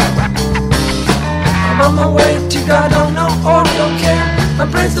 I'm on my way to God, don't know or don't care. My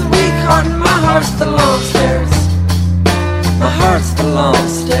brain's the weak heart and my heart's the long stairs. My heart's the long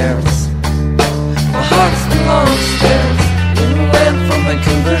stairs. My heart's the long stairs. Inland from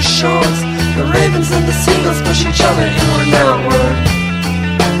Vancouver's shores, the ravens and the seagulls push each other inward and outward.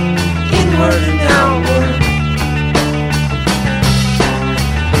 Inward and outward.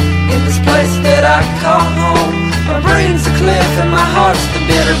 In this place that I call home, my brain's a cliff and my heart's the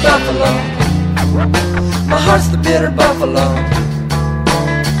bitter buffalo. My heart's the bitter buffalo.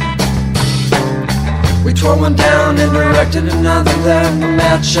 We tore one down and erected another there. The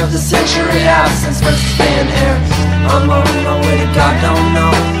match of the century, absence versus thin air. I'm on my way to God, don't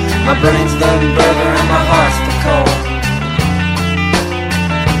know. My brain's the burger and my heart's the cold.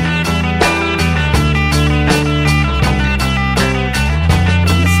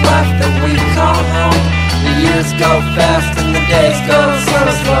 In this life that we call home, the years go fast and the days go so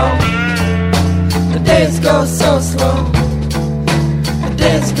slow. The days go so slow. The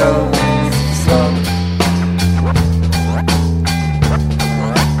days go slow.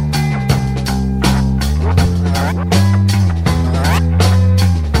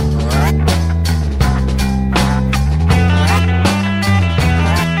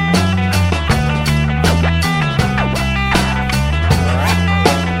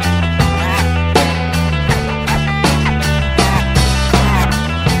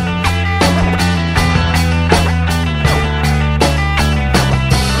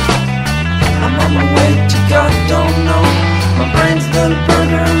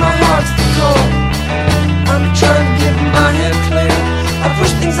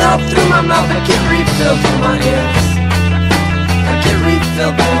 Through my mouth, I get refilled through my ears. I get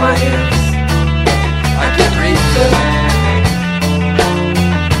refilled through my ears. I get refilled.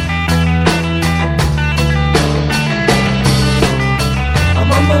 I'm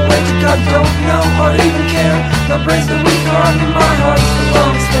on my way to God, don't know or even care. My brain's the weak heart and my heart's the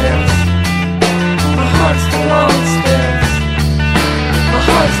long stairs. My heart's the long stairs. My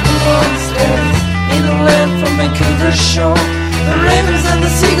heart's the long stairs. In a land from Vancouver's shore, the ravens and the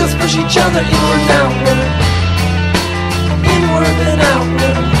seagulls push each other inward and outward. Inward and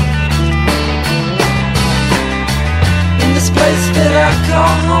outward. In this place that I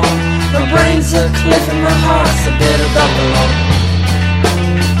call home, my brain's a cliff and my heart's a bitter buffalo.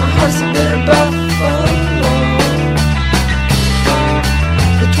 My heart's a bitter buffalo.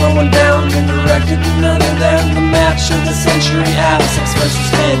 They tore one down and erected another there. The match of the century, absence versus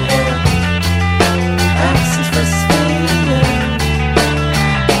thin air. Absence versus thin air.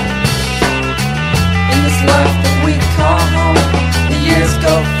 Life that we call home, the years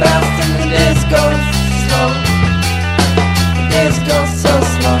go fast and the days go slow. The days go so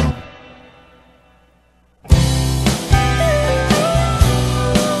slow.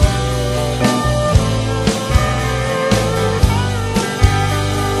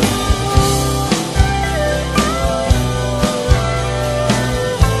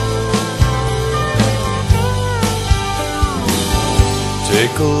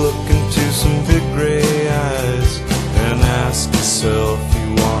 Take a look into some big gray eyes and ask yourself, you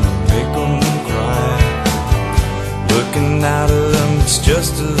wanna make them cry? Looking out of them, it's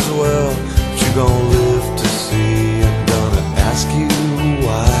just as well, but you're gonna live to see. I'm gonna ask you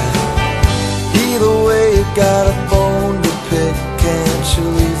why. Either way, you got a bone to pick. Can't you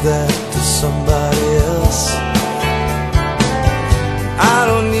leave that to somebody else? I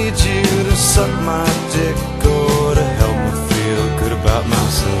don't need you to suck my dick or to help me feel good about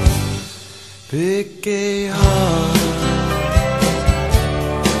myself. Big gay heart,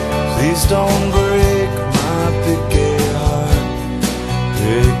 please don't break my big gay heart.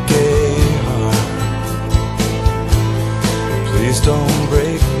 Big gay heart, please don't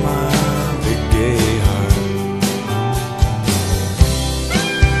break my big gay heart.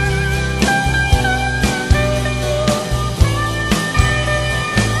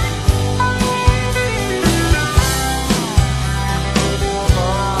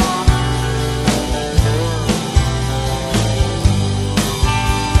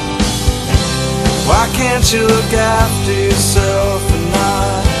 Why can't you look after yourself and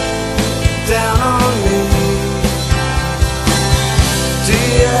not down on me? Do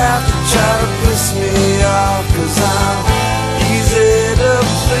you have to try to piss me off? 'Cause I'm easy to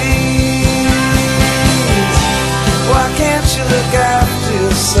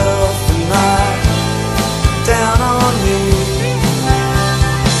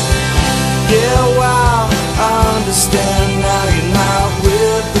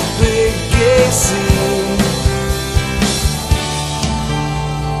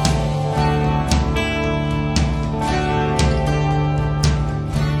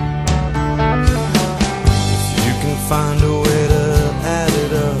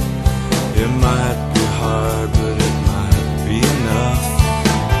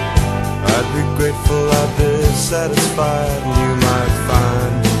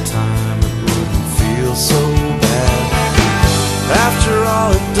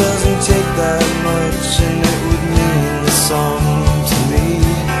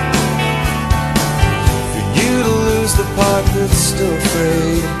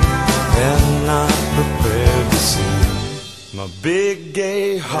my big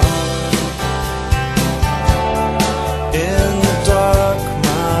gay heart. In the dark,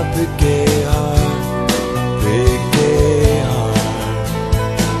 my big gay heart, big gay heart.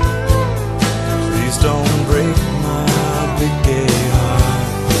 Please don't break my big gay heart.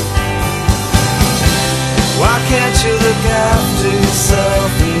 Why can't you look after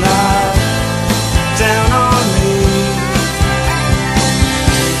yourself and not down on me?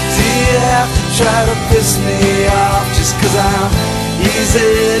 Do you have to try to piss me off just 'cause I'm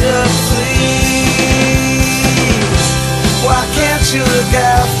easy to please? Why can't you look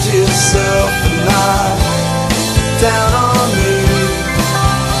after yourself and not down on me?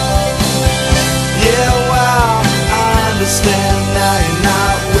 Yeah, wow, I understand now you're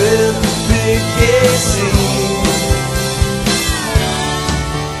not with the big gay scene.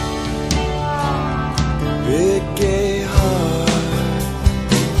 Big gay heart,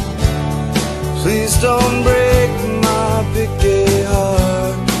 please don't break my big gay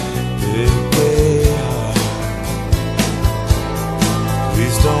heart. Big gay heart,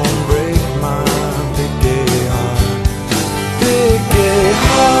 please don't break my big gay heart. Big gay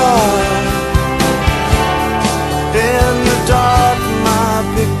heart, in the dark, my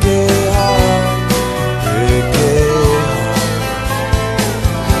big gay heart. Big gay heart,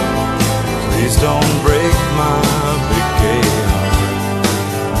 please don't break my big gay heart.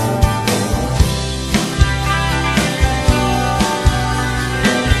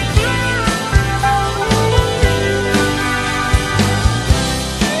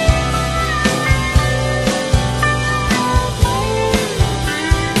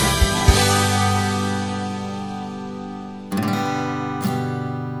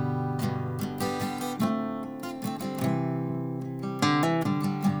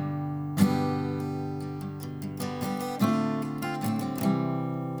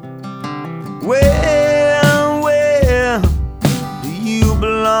 Where do you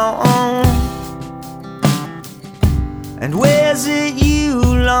belong? And where's it you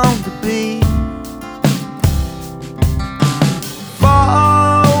long to be?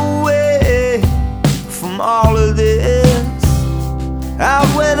 Far away from all of this, out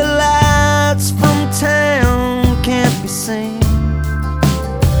where the lights from town can't be seen.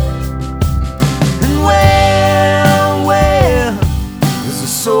 And where does the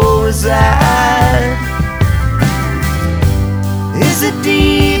soul reside? Is it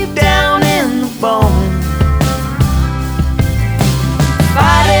deep down in the bone?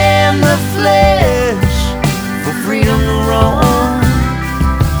 Fighting the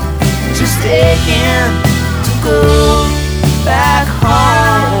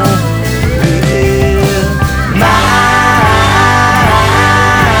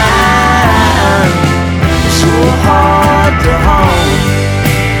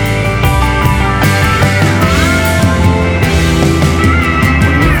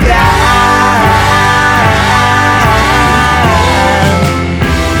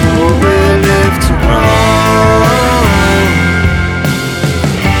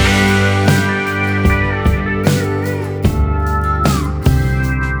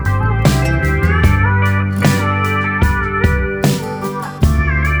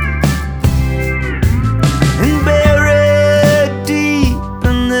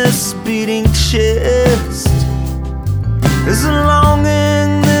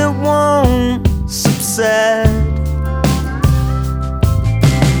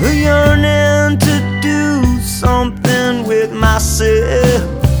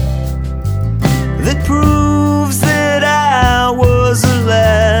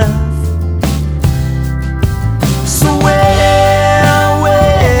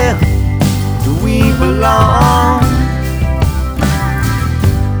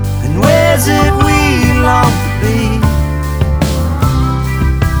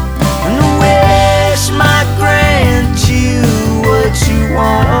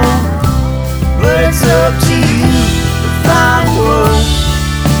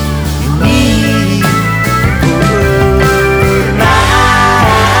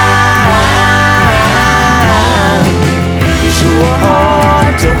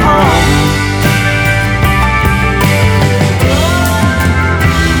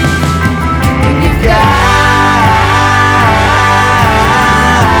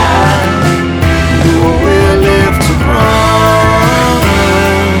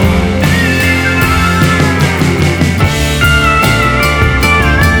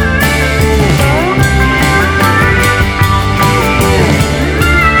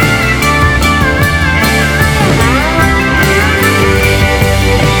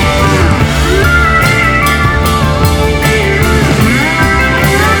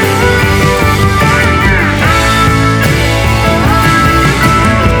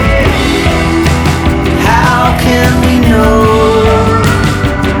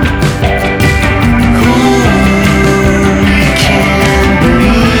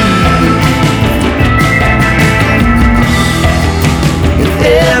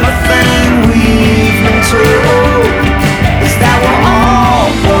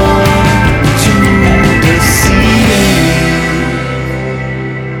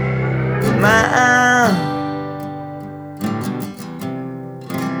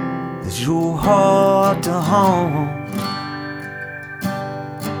Is your heart a home?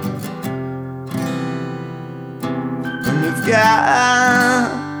 When you've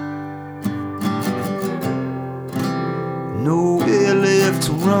got nowhere left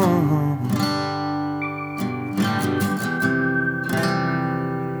to run.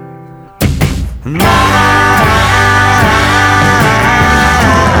 Mine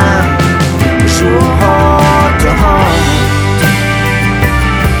is your heart to home.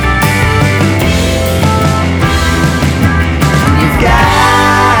 You've got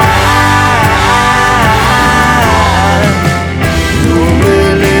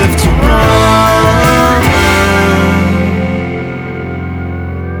nowhere left to run.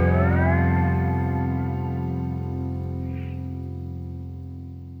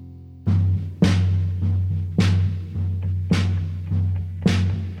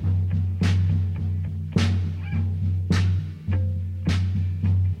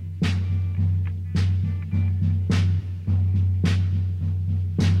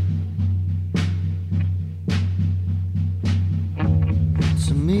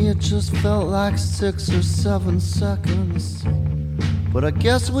 To me it just felt like 6 or 7 seconds, but I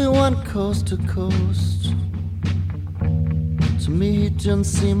guess we went coast to coast. To me he didn't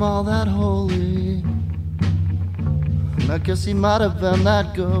seem all that holy, and I guess he might have been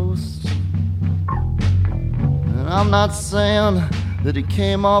that ghost. And I'm not saying that he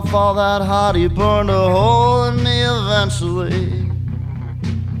came off all that hot, he burned a hole in me eventually.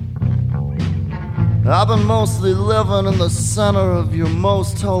 I've been mostly living in the center of your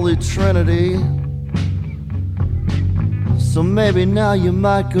most holy trinity, so maybe now you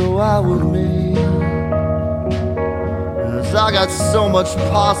might go out with me, 'cause I got so much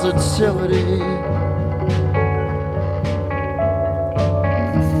positivity.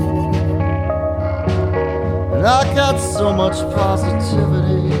 And I got so much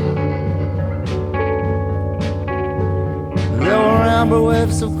positivity. There were amber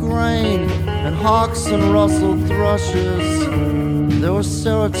waves of grain and hawks and rustled thrushes. There were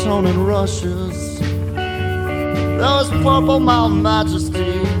serotonin rushes. There was purple mountain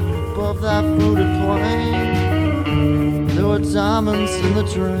majesty above that fruited plain. There were diamonds in the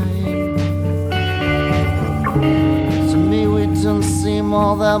drain. To me we didn't seem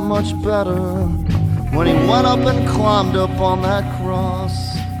all that much better when he went up and climbed up on that cross.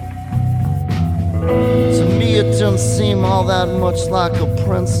 To me it didn't seem all that much like a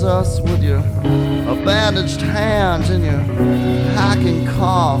princess with your a bandaged hand and your hacking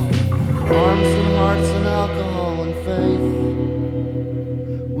cough. Arms and hearts and alcohol and faith.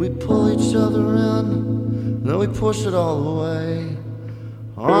 We pull each other in, then we push it all away.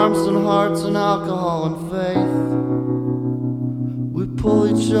 Arms and hearts and alcohol and faith. We pull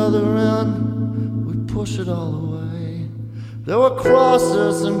each other in, we push it all away. There were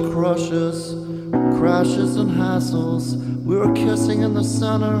crosses and crushes, crashes and hassles. We were kissing in the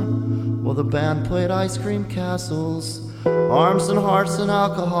center while the band played Ice Cream Castles. Arms and hearts and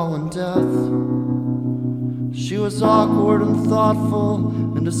alcohol and death. She was awkward and thoughtful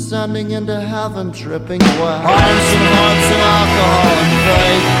and descending into heaven, dripping wet. Arms and hearts and alcohol and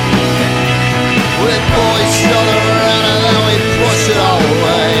faith. We pull each other in and then we push it all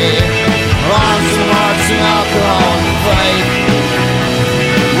away. Arms and hearts and alcohol and faith.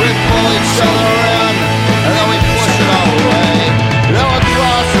 We pull each other in and then we push it all away. There were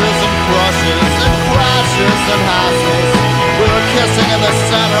crosses and crushes and crashes and hassles. We were kissing in the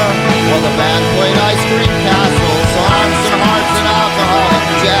center while the band played Ice Cream Castles. Arms and hearts and alcohol and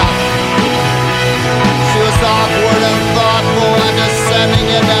death. She was awkward and thoughtful and descending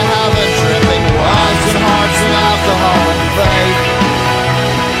into heaven, dripping arms and hearts and alcohol and faith.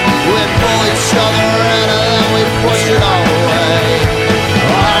 We pull each other in and then we push it all away.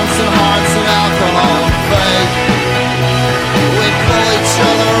 Arms and hearts and alcohol and faith. We pull each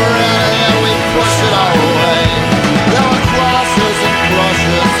other in and then we push it all away. There were crosses and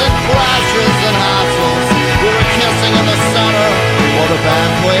crushes and crashes and hassles. We were kissing in the center while the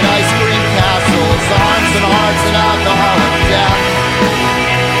band played Ice Cream Castles. Arms and hearts and alcohol and death.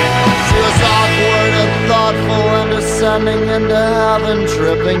 She was awkward and thoughtful and descending into heaven,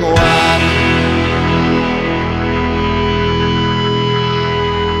 dripping wet.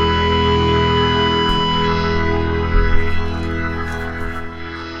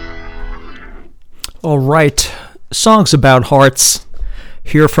 All right, songs about hearts.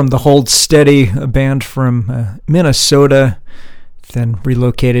 Here from the Hold Steady, a band from Minnesota, then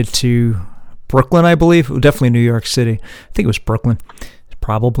relocated to Brooklyn, I believe. Definitely New York City. I think it was Brooklyn.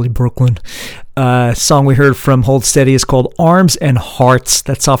 Probably Brooklyn. Song we heard from Hold Steady is called Arms and Hearts.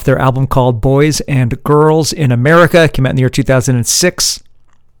 That's off their album called Boys and Girls in America. Came out in the year 2006.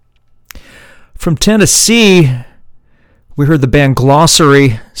 From Tennessee, we heard the band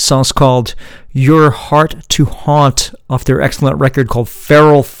Glossary. Song's called Your Heart to Haunt off their excellent record called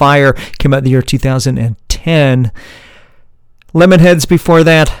Feral Fire. Came out in the year 2010. Lemonheads before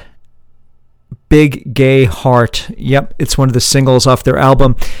that. Big Gay Heart. Yep, it's one of the singles off their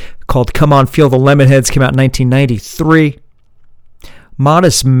album called Cmon Feel the Lemonheads. Came out in 1993.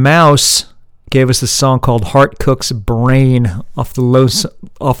 Modest Mouse gave us a song called Heart Cook's Brain off the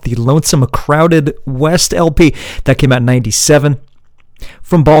Lonesome Crowded West LP. That came out in 97.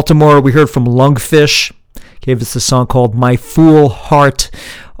 From Baltimore, we heard from Lungfish. Gave us a song called My Fool Heart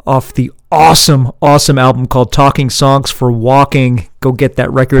off the awesome album called Talking Songs for Walking. Go get that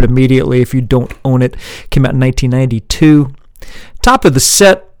record immediately if you don't own it. Came out in 1992. Top of the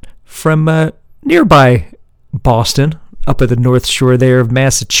set from nearby Boston, up at the North Shore there of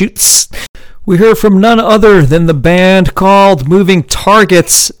Massachusetts. We heard from none other than the band called Moving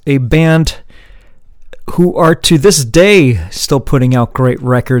Targets, a band who are to this day still putting out great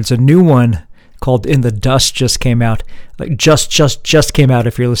records. A new one called In the Dust just came out. Just came out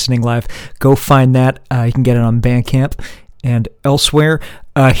if you're listening live. Go find that. You can get it on Bandcamp and elsewhere.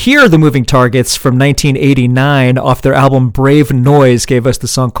 Here are the Moving Targets from 1989 off their album Brave Noise. Gave us the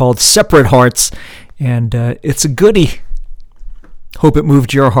song called Separate Hearts, and it's a goodie. Hope it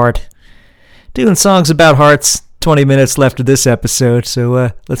moved your heart. Doing songs about hearts. 20 minutes left of this episode,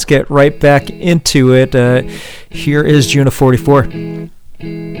 so let's get right back into it. Here is June of 44.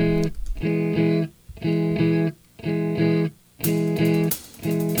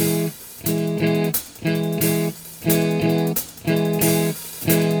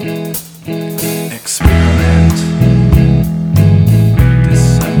 Experiment.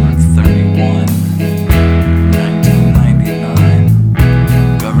 December 31,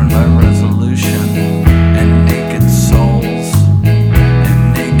 1999. Governed by resolution and naked souls.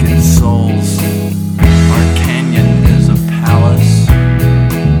 And naked souls. Our canyon is a palace.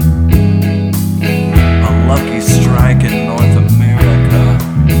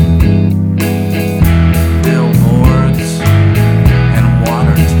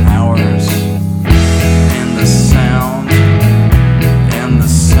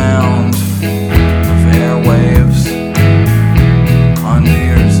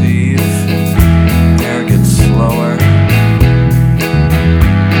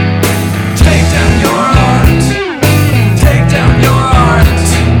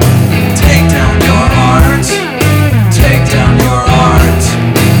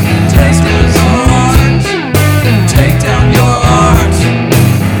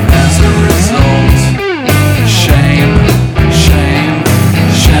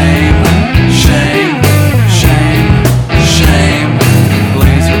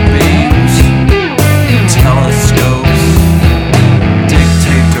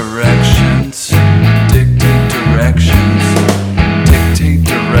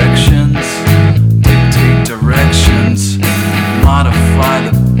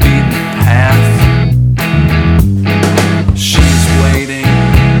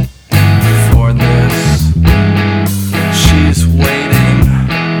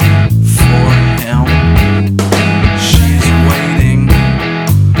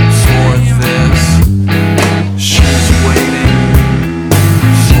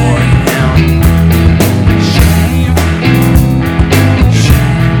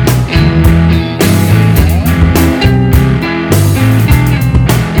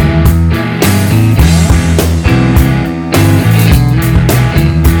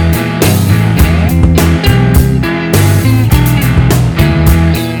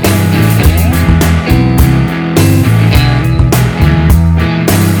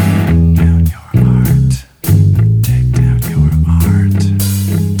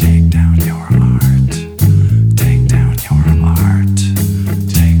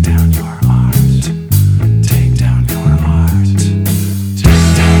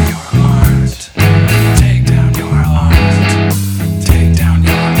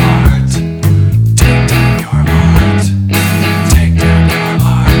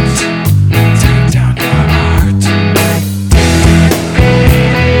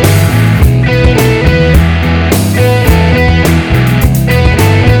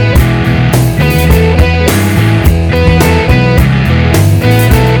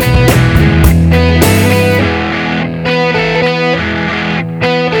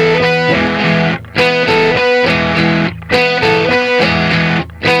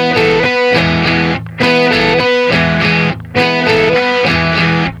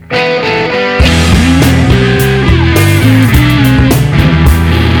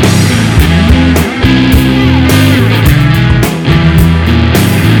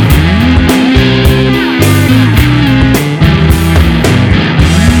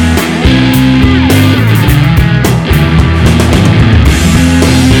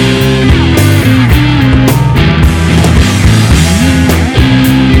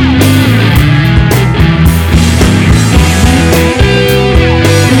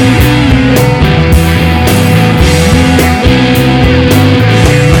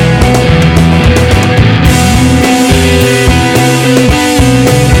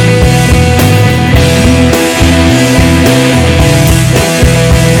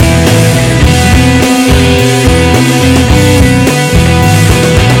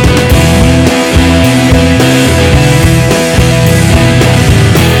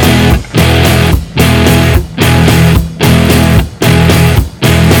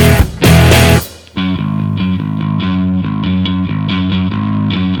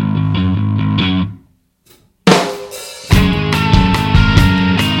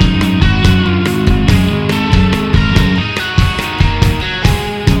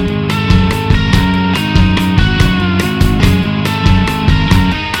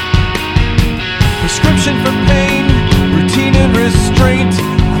 restraint,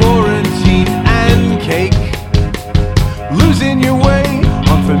 quarantine and cake. Losing your way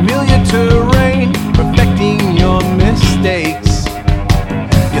on familiar terrain, perfecting your mistakes.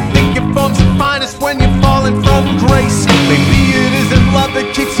 You think your form's the finest when you're falling from grace. Maybe it isn't love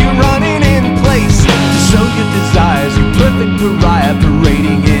that keeps you running in place. To show your desires, you perfect pariah,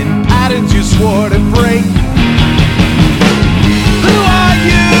 parading in patterns you swore to break. Who are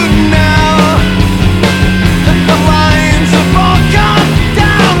you now? The lions have all gone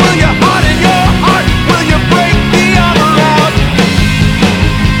down. Will you harden your heart? Will you break the armor out?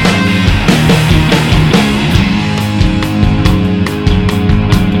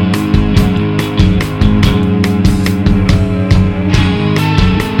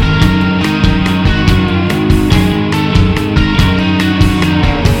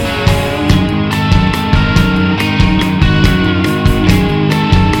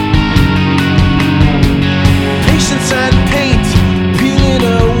 Patience and paint, peeling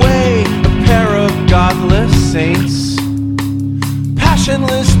away a pair of godless saints.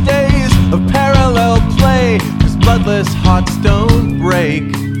 Passionless days of parallel play, 'cause bloodless hearts don't break.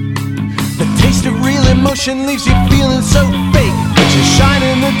 The taste of real emotion leaves you feeling so fake, but you shine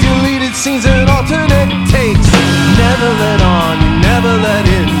in the deleted scenes and alternate takes. Never let on, you never let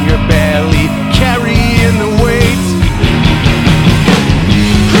in, you're barely carrying the weight.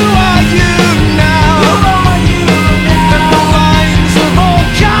 Who are you now? That the lines have all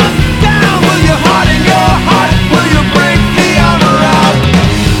come down. Will you harden your heart? Will you break the armor out?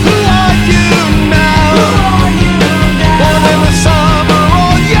 Who are you now? More than the sum of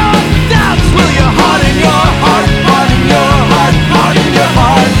all your doubts. Will you harden your heart? Harden your heart, harden your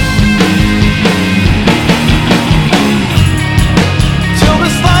heart. Till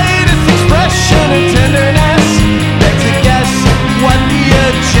the slightest expression of tenderness, beg to guess what the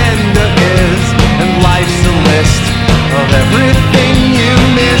agenda is. And life's a list of everything you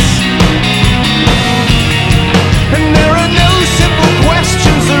miss. And there are no simple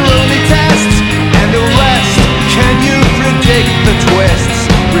questions, there are only tests. And the rest, can you predict the twists?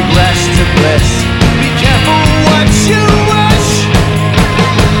 Regress to bliss, be careful what you wish.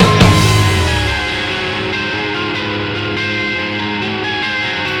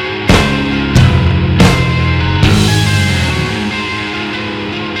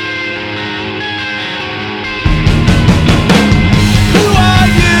 Who are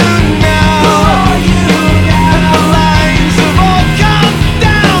you now? And the lines have all come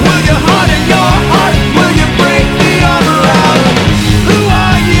down. Will you harden your heart? Will you break the armor out? Who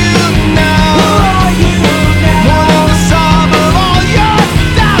are you now? More than the sum of all your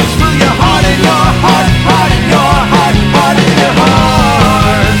doubts. Will you harden your heart? Harden your heart, harden your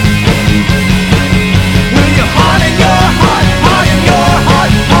heart. Will you harden your heart? Harden your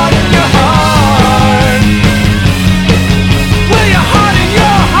heart, harden your heart. Will you harden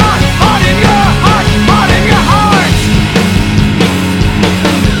your heart? Harden your heart, harden your heart.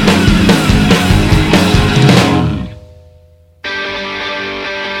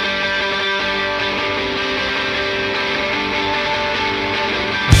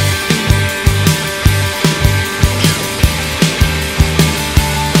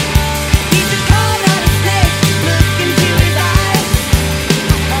 He's a cold-hearted snake. Look into his eyes.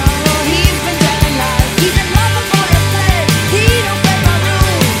 Oh, he's been telling lies. He's a lover for a play. He don't break my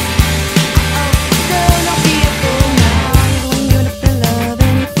rules. Girl, don't be a fool now. You don't have to love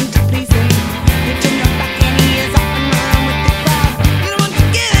anything to please him. You turn your back and he is off and round with the crowd. You want to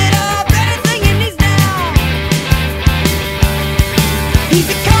give it up, anything he needs now. He's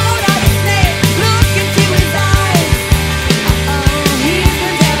a cold-hearted snake. Look into his eyes. Oh, he's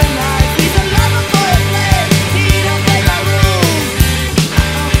been telling lies. He's a lover for a play. He don't break my rules.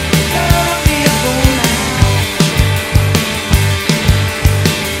 Girl, don't be a fool now.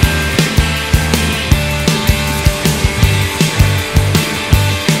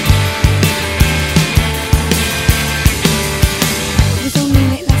 It was only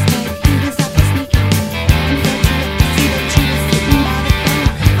late last night. He was out there sneaking. And felt too late to see that she was sitting by the phone.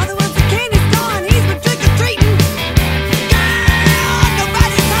 Otherwise, the candy's gone. He's been trick-or-treating. Girl,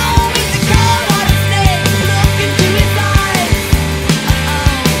 nobody's home. He's a cold-hearted snake. Look into his eyes.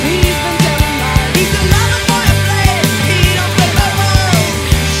 He's been telling lies. He's a lover for a play. He don't break my rules.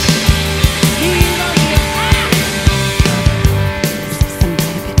 He's only a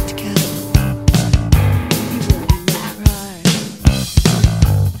somebody better go.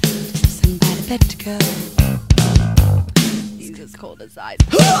 Somebody better go. He's as cold as ice.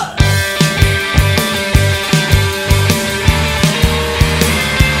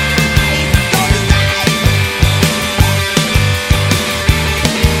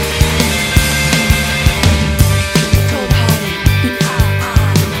 Cold-hearted,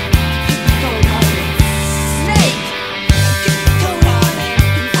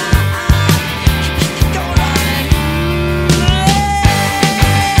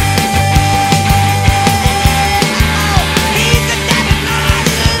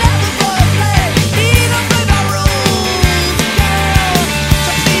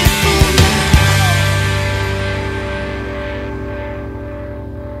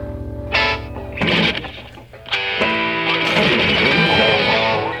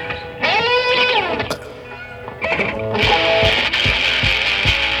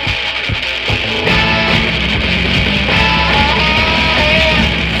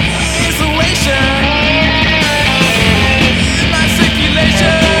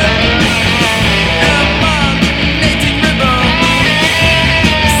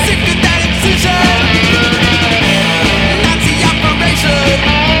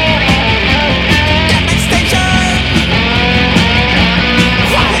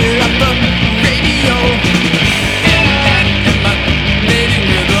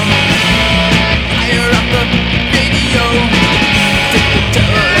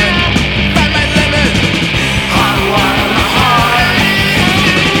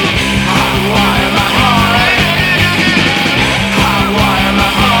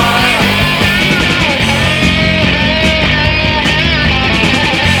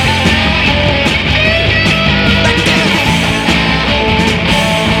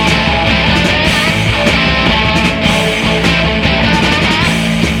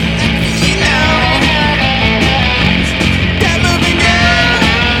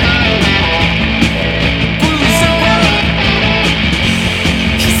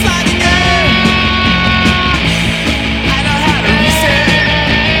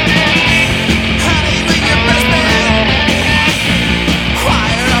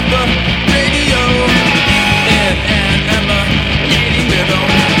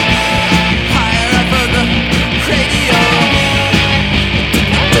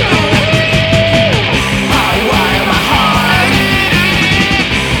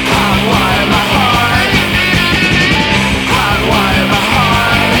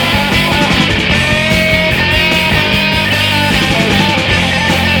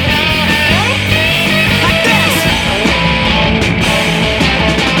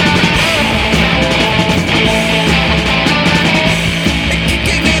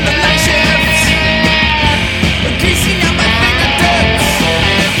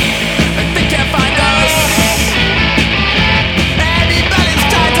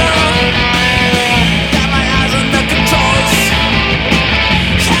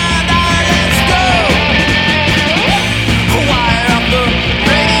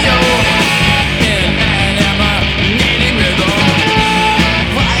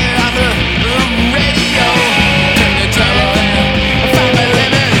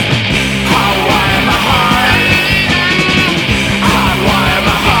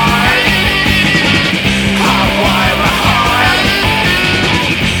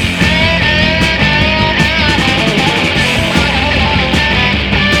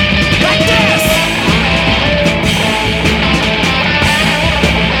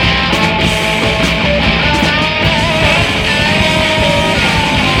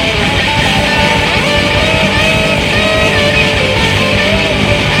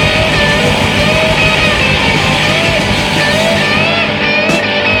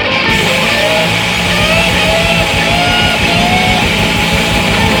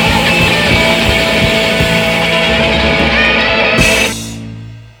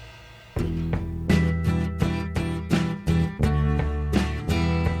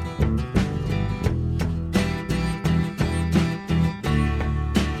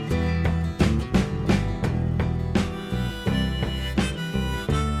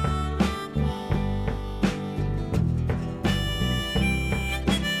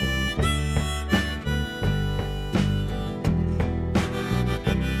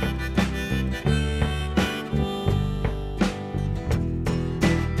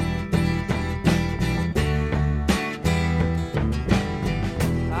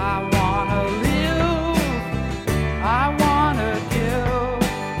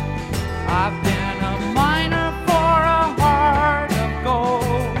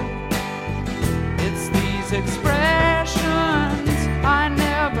 those expressions I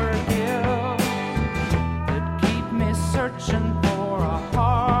never give that keep me searching for a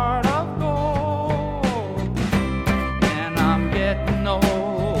heart of gold. And I'm getting old.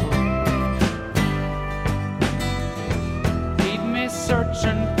 Keep me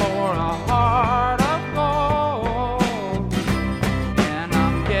searching for a heart of gold. And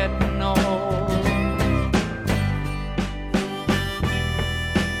I'm getting old.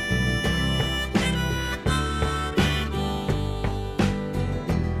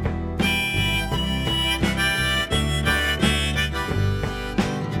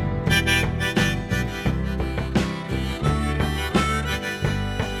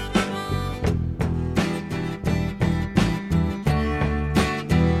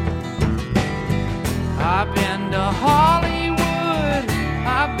 I've been to Hollywood,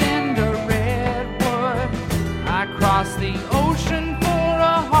 I've been to Redwood, I crossed the ocean for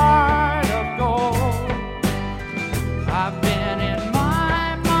a heart of gold. I've been in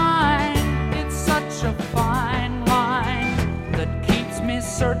my mind, it's such a fine line that keeps me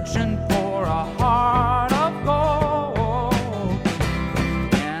searching for a heart of gold.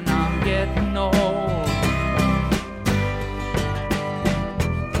 And I'm getting old.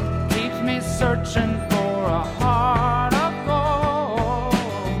 Keeps me searching for a heart of gold.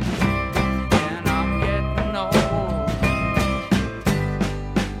 And I'm getting old.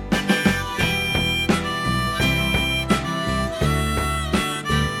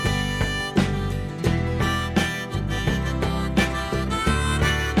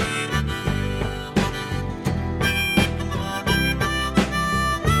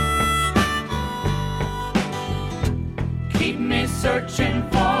 Keep me searching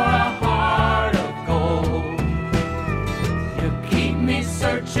for a heart of gold. You keep me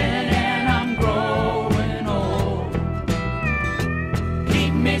searching and I'm growing old.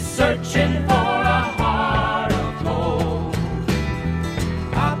 Keep me searching for a heart of gold.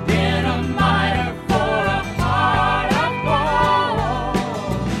 I've been a miner for a heart of gold.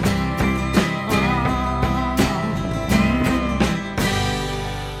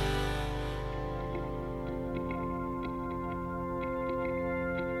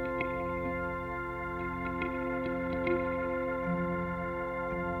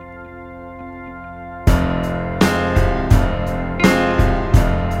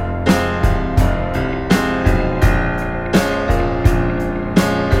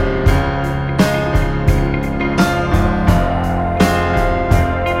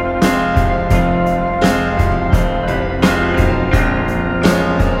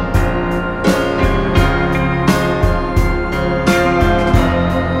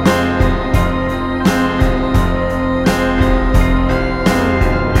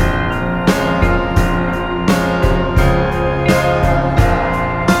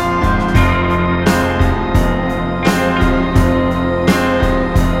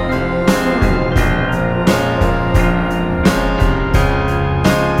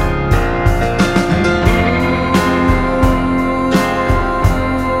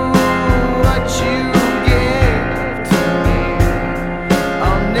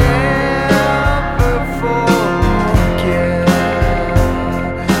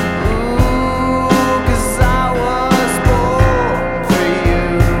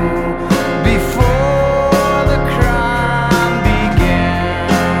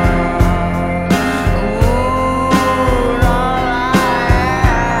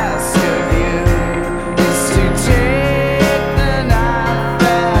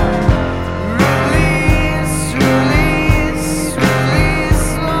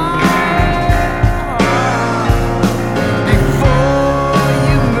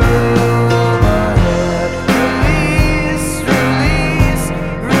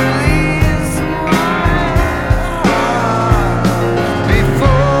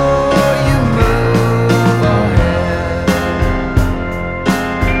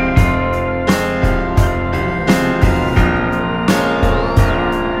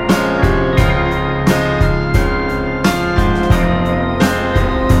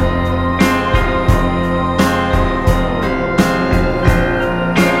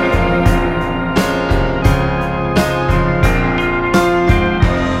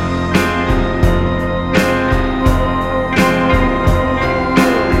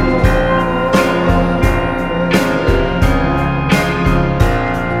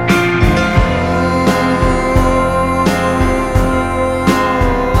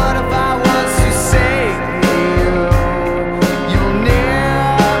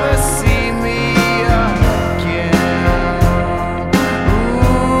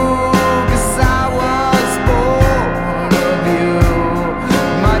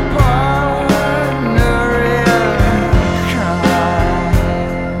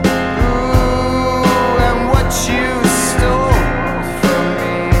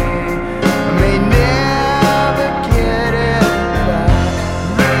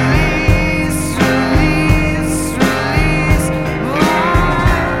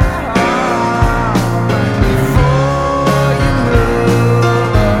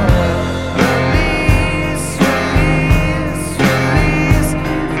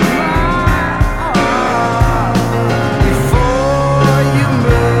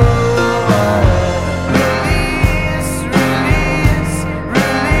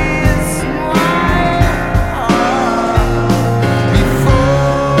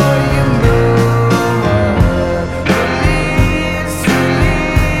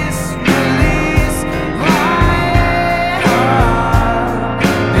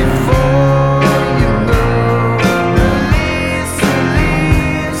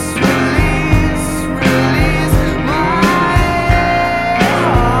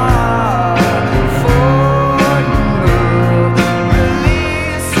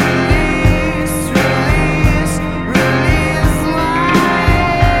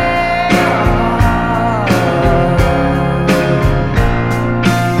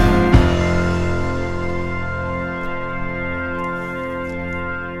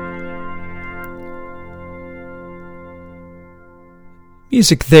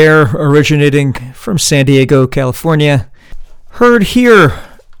 Music there originating from San Diego, California. Heard here,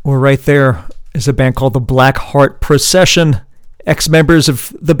 or right there, is a band called the Black Heart Procession, ex-members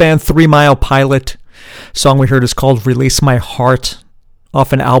of the band 3 Mile Pilot. Song we heard is called Release My Heart,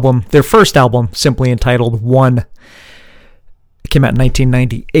 off an album, their first album, simply entitled One. It came out in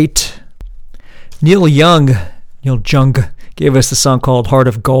 1998. Neil Young gave us the song called Heart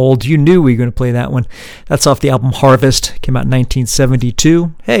of Gold. You knew we were going to play that one. That's off the album Harvest. Came out in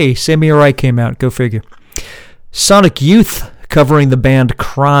 1972. Hey, Sammy Arai came out. Go figure. Sonic Youth covering the band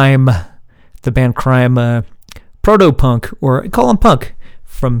Crime. The band Crime, proto-punk, or call them punk,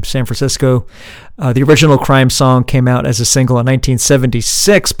 from San Francisco. The original Crime song came out as a single in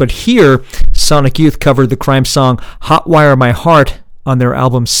 1976, but here, Sonic Youth covered the Crime song Hotwire My Heart on their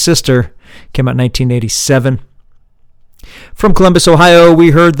album Sister. Came out in 1987. From Columbus, Ohio,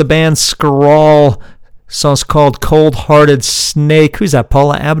 we heard the band Scrawl. Song's called Cold Hearted Snake. Who's that,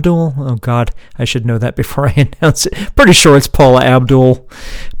 Paula Abdul? Oh, God, I should know that before I announce it. Pretty sure it's Paula Abdul,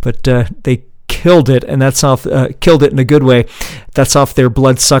 but they killed it, and that's off, killed it in a good way. That's off their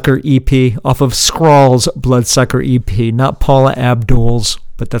Bloodsucker EP, off of Scrawl's Bloodsucker EP, not Paula Abdul's,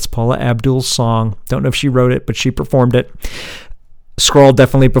 but that's Paula Abdul's song. Don't know if she wrote it, but she performed it. Scrawl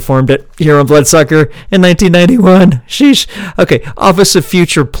definitely performed it here on Bloodsucker in 1991. Sheesh. Okay, Office of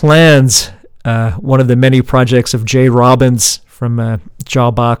Future Plans, one of the many projects of Jay Robbins from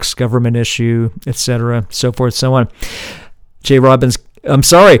Jawbox, Government Issue, etc., so forth, so on.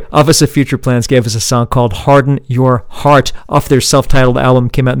 Office of Future Plans gave us a song called Harden Your Heart off their self-titled album,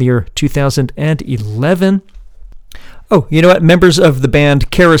 came out in the year 2011. Oh, you know what? Members of the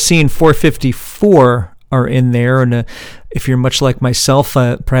band Kerosene 454 are in there, and if you're much like myself,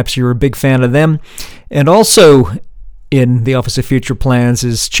 perhaps you're a big fan of them. And also in the Office of Future Plans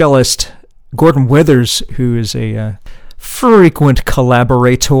is cellist Gordon Withers, who is a frequent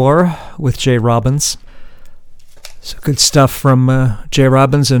collaborator with Jay Robbins. So good stuff from Jay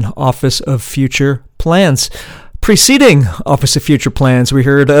Robbins and Office of Future Plans. Preceding Office of Future Plans, we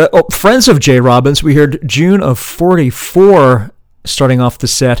heard Friends of Jay Robbins. We heard June of 44 starting off the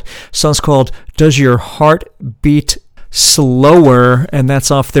set. Song's called Does Your Heart Beat Slower? And that's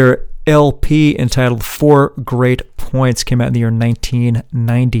off their LP entitled 4 Great Points. Came out in the year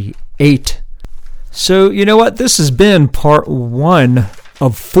 1998. So, you know what? This has been part 1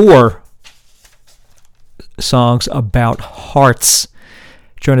 of 4 songs about hearts.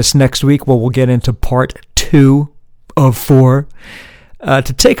 Join us next week where we'll get into part 2 of 4. To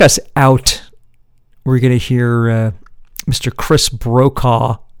take us out, we're going to hear Mr. Chris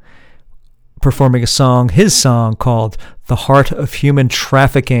Brokaw performing his song called The Heart of Human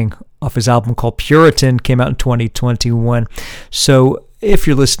Trafficking off his album called Puritan, came out in 2021. So if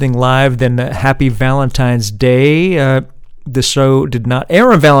you're listening live, then happy Valentine's Day. The show did not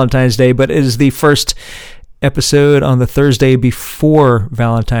air on Valentine's Day, but it is the first episode on the Thursday before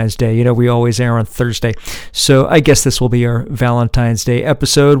Valentine's Day. You know, we always air on Thursday. So I guess this will be our Valentine's Day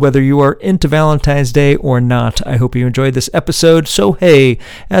episode, whether you are into Valentine's Day or not. I hope you enjoyed this episode. So hey,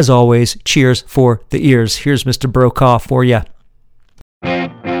 as always, cheers for the ears. Here's Mr. Brokaw for ya.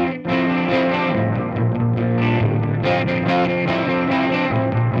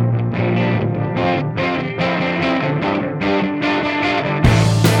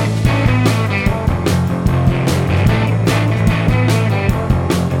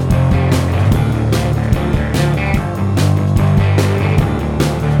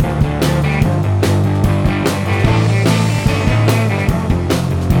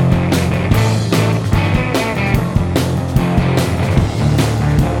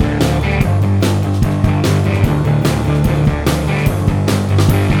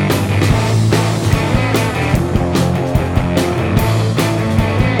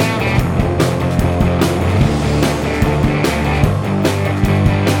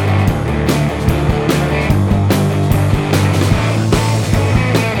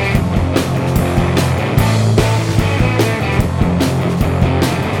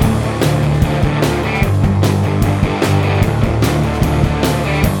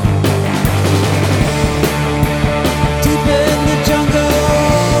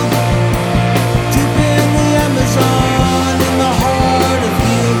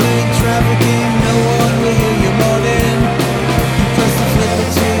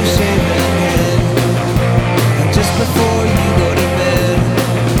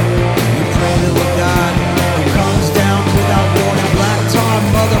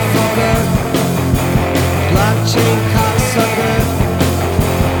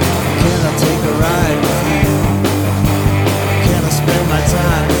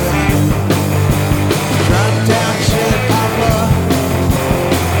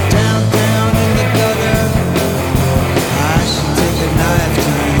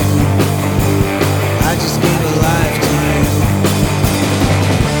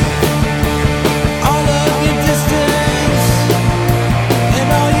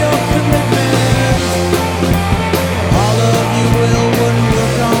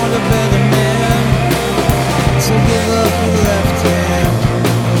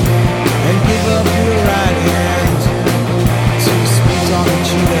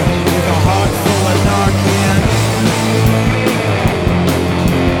 feeling